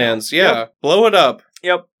Volcano. Badlands. Yeah. Yep. Blow it up.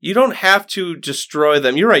 Yep. You don't have to destroy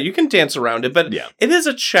them. You're right. You can dance around it, but it is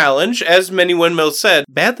a challenge. As Many Windmills said,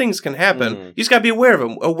 bad things can happen. You just got to be aware of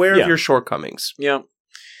them, aware of your shortcomings. Yeah.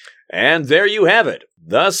 And there you have it.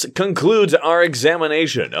 Thus concludes our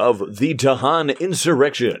examination of the Dahan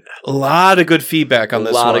Insurrection. A lot of good feedback on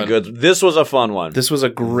this one. A lot of good. This was a fun one. This was a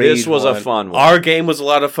great a fun one. Our game was a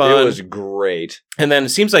lot of fun. It was great. And then it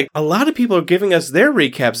seems like a lot of people are giving us their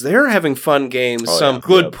recaps. They're having fun games, some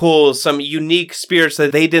good pulls, some unique spirits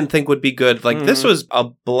that they didn't think would be good. Like, this was a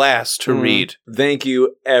blast to read. Thank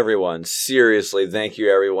you, everyone. Seriously, thank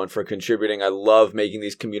you, everyone, for contributing. I love making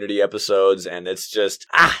these community episodes, and it's just,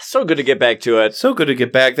 so good to get back to it. So good to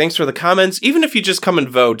get back. Thanks for the comments. Even if you just come and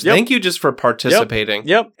vote, thank you just for participating.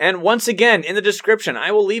 Yep. And once again, in the description,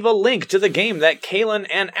 I will leave a link to the game that Kalen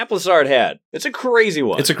and Applesard had. It's a crazy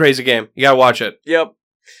one. It's a crazy game. You gotta watch it. Yep.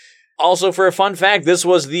 Also, for a fun fact, this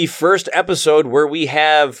was the first episode where we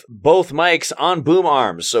have both mics on boom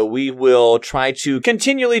arms, so we will try to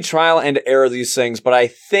continually trial and error these things, but I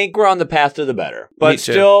think we're on the path to the better. But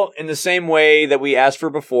still, in the same way that we asked for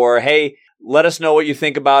before, hey, let us know what you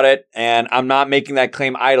think about it, and I'm not making that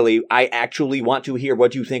claim idly. I actually want to hear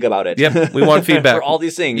what you think about it. Yep, we want feedback. For all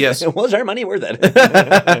these things. Yes. Was our money worth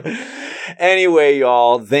it? Anyway,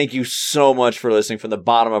 y'all, thank you so much for listening from the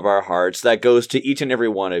bottom of our hearts. That goes to each and every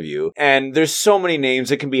one of you. And there's so many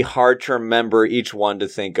names, it can be hard to remember each one to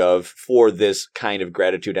think of for this kind of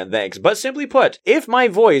gratitude and thanks. But simply put, if my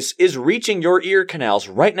voice is reaching your ear canals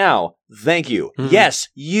right now, thank you. Yes,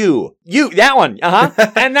 you. You, that one.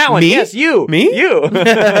 And that one. Me? Yes, you. Me? You.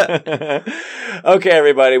 Okay,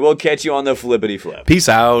 everybody, we'll catch you on the flippity flip. Peace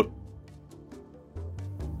out.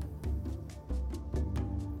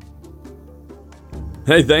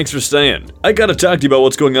 Hey, thanks for staying. I gotta talk to you about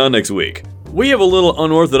what's going on next week. We have a little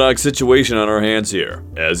unorthodox situation on our hands here.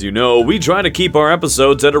 As you know, we try to keep our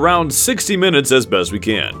episodes at around 60 minutes as best we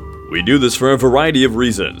can. We do this for a variety of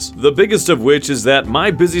reasons, the biggest of which is that my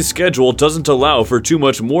busy schedule doesn't allow for too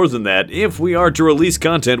much more than that if we are to release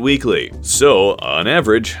content weekly. So, on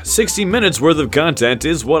average, 60 minutes worth of content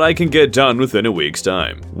is what I can get done within a week's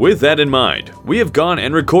time. With that in mind, we have gone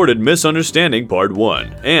and recorded Misunderstanding Part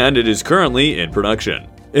 1, and it is currently in production.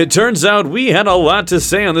 It turns out we had a lot to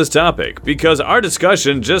say on this topic because our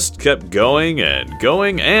discussion just kept going and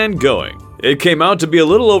going and going. It came out to be a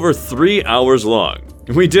little over 3 hours long.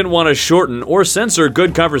 We didn't want to shorten or censor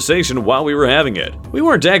good conversation while we were having it. We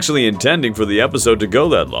weren't actually intending for the episode to go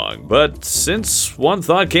that long, but since one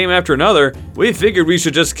thought came after another, we figured we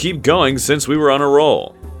should just keep going since we were on a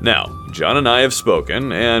roll. Now, John and I have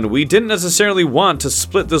spoken, and we didn't necessarily want to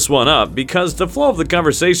split this one up because the flow of the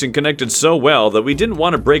conversation connected so well that we didn't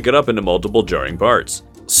want to break it up into multiple jarring parts.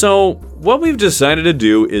 So, what we've decided to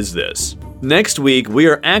do is this. Next week, we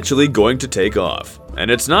are actually going to take off. And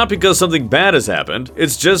it's not because something bad has happened,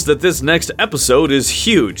 it's just that this next episode is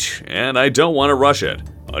huge, and I don't want to rush it.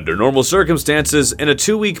 Under normal circumstances, in a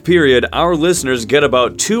 2-week period, our listeners get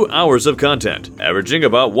about 2 hours of content, averaging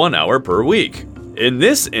about 1 hour per week. In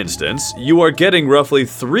this instance, you are getting roughly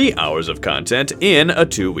 3 hours of content in a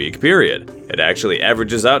 2-week period. It actually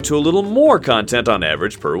averages out to a little more content on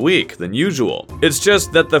average per week than usual. It's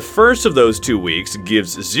just that the first of those 2 weeks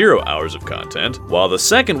gives 0 hours of content, while the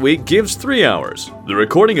second week gives 3 hours. The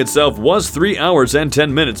recording itself was 3 hours and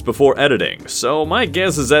 10 minutes before editing, so my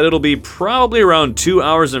guess is that it'll be probably around 2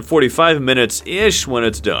 hours and 45 minutes-ish when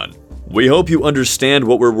it's done. We hope you understand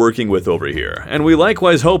what we're working with over here, and we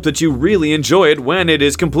likewise hope that you really enjoy it when it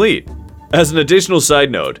is complete. As an additional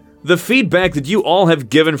side note, the feedback that you all have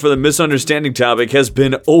given for the misunderstanding topic has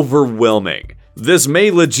been overwhelming. This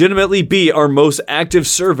may legitimately be our most active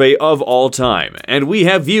survey of all time, and we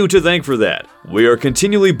have you to thank for that. We are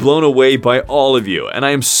continually blown away by all of you, and I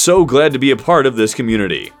am so glad to be a part of this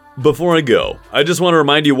community. Before I go, I just want to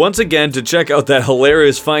remind you once again to check out that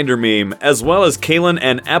hilarious Finder meme, as well as Kalen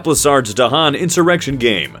and Aplisard's Dahan Insurrection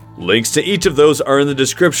game. Links to each of those are in the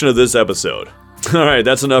description of this episode. Alright,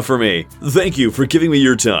 that's enough for me. Thank you for giving me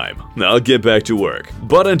your time. Now I'll get back to work.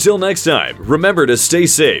 But until next time, remember to stay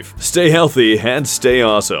safe, stay healthy, and stay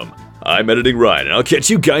awesome. I'm Editing Ryan, and I'll catch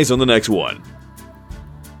you guys on the next one.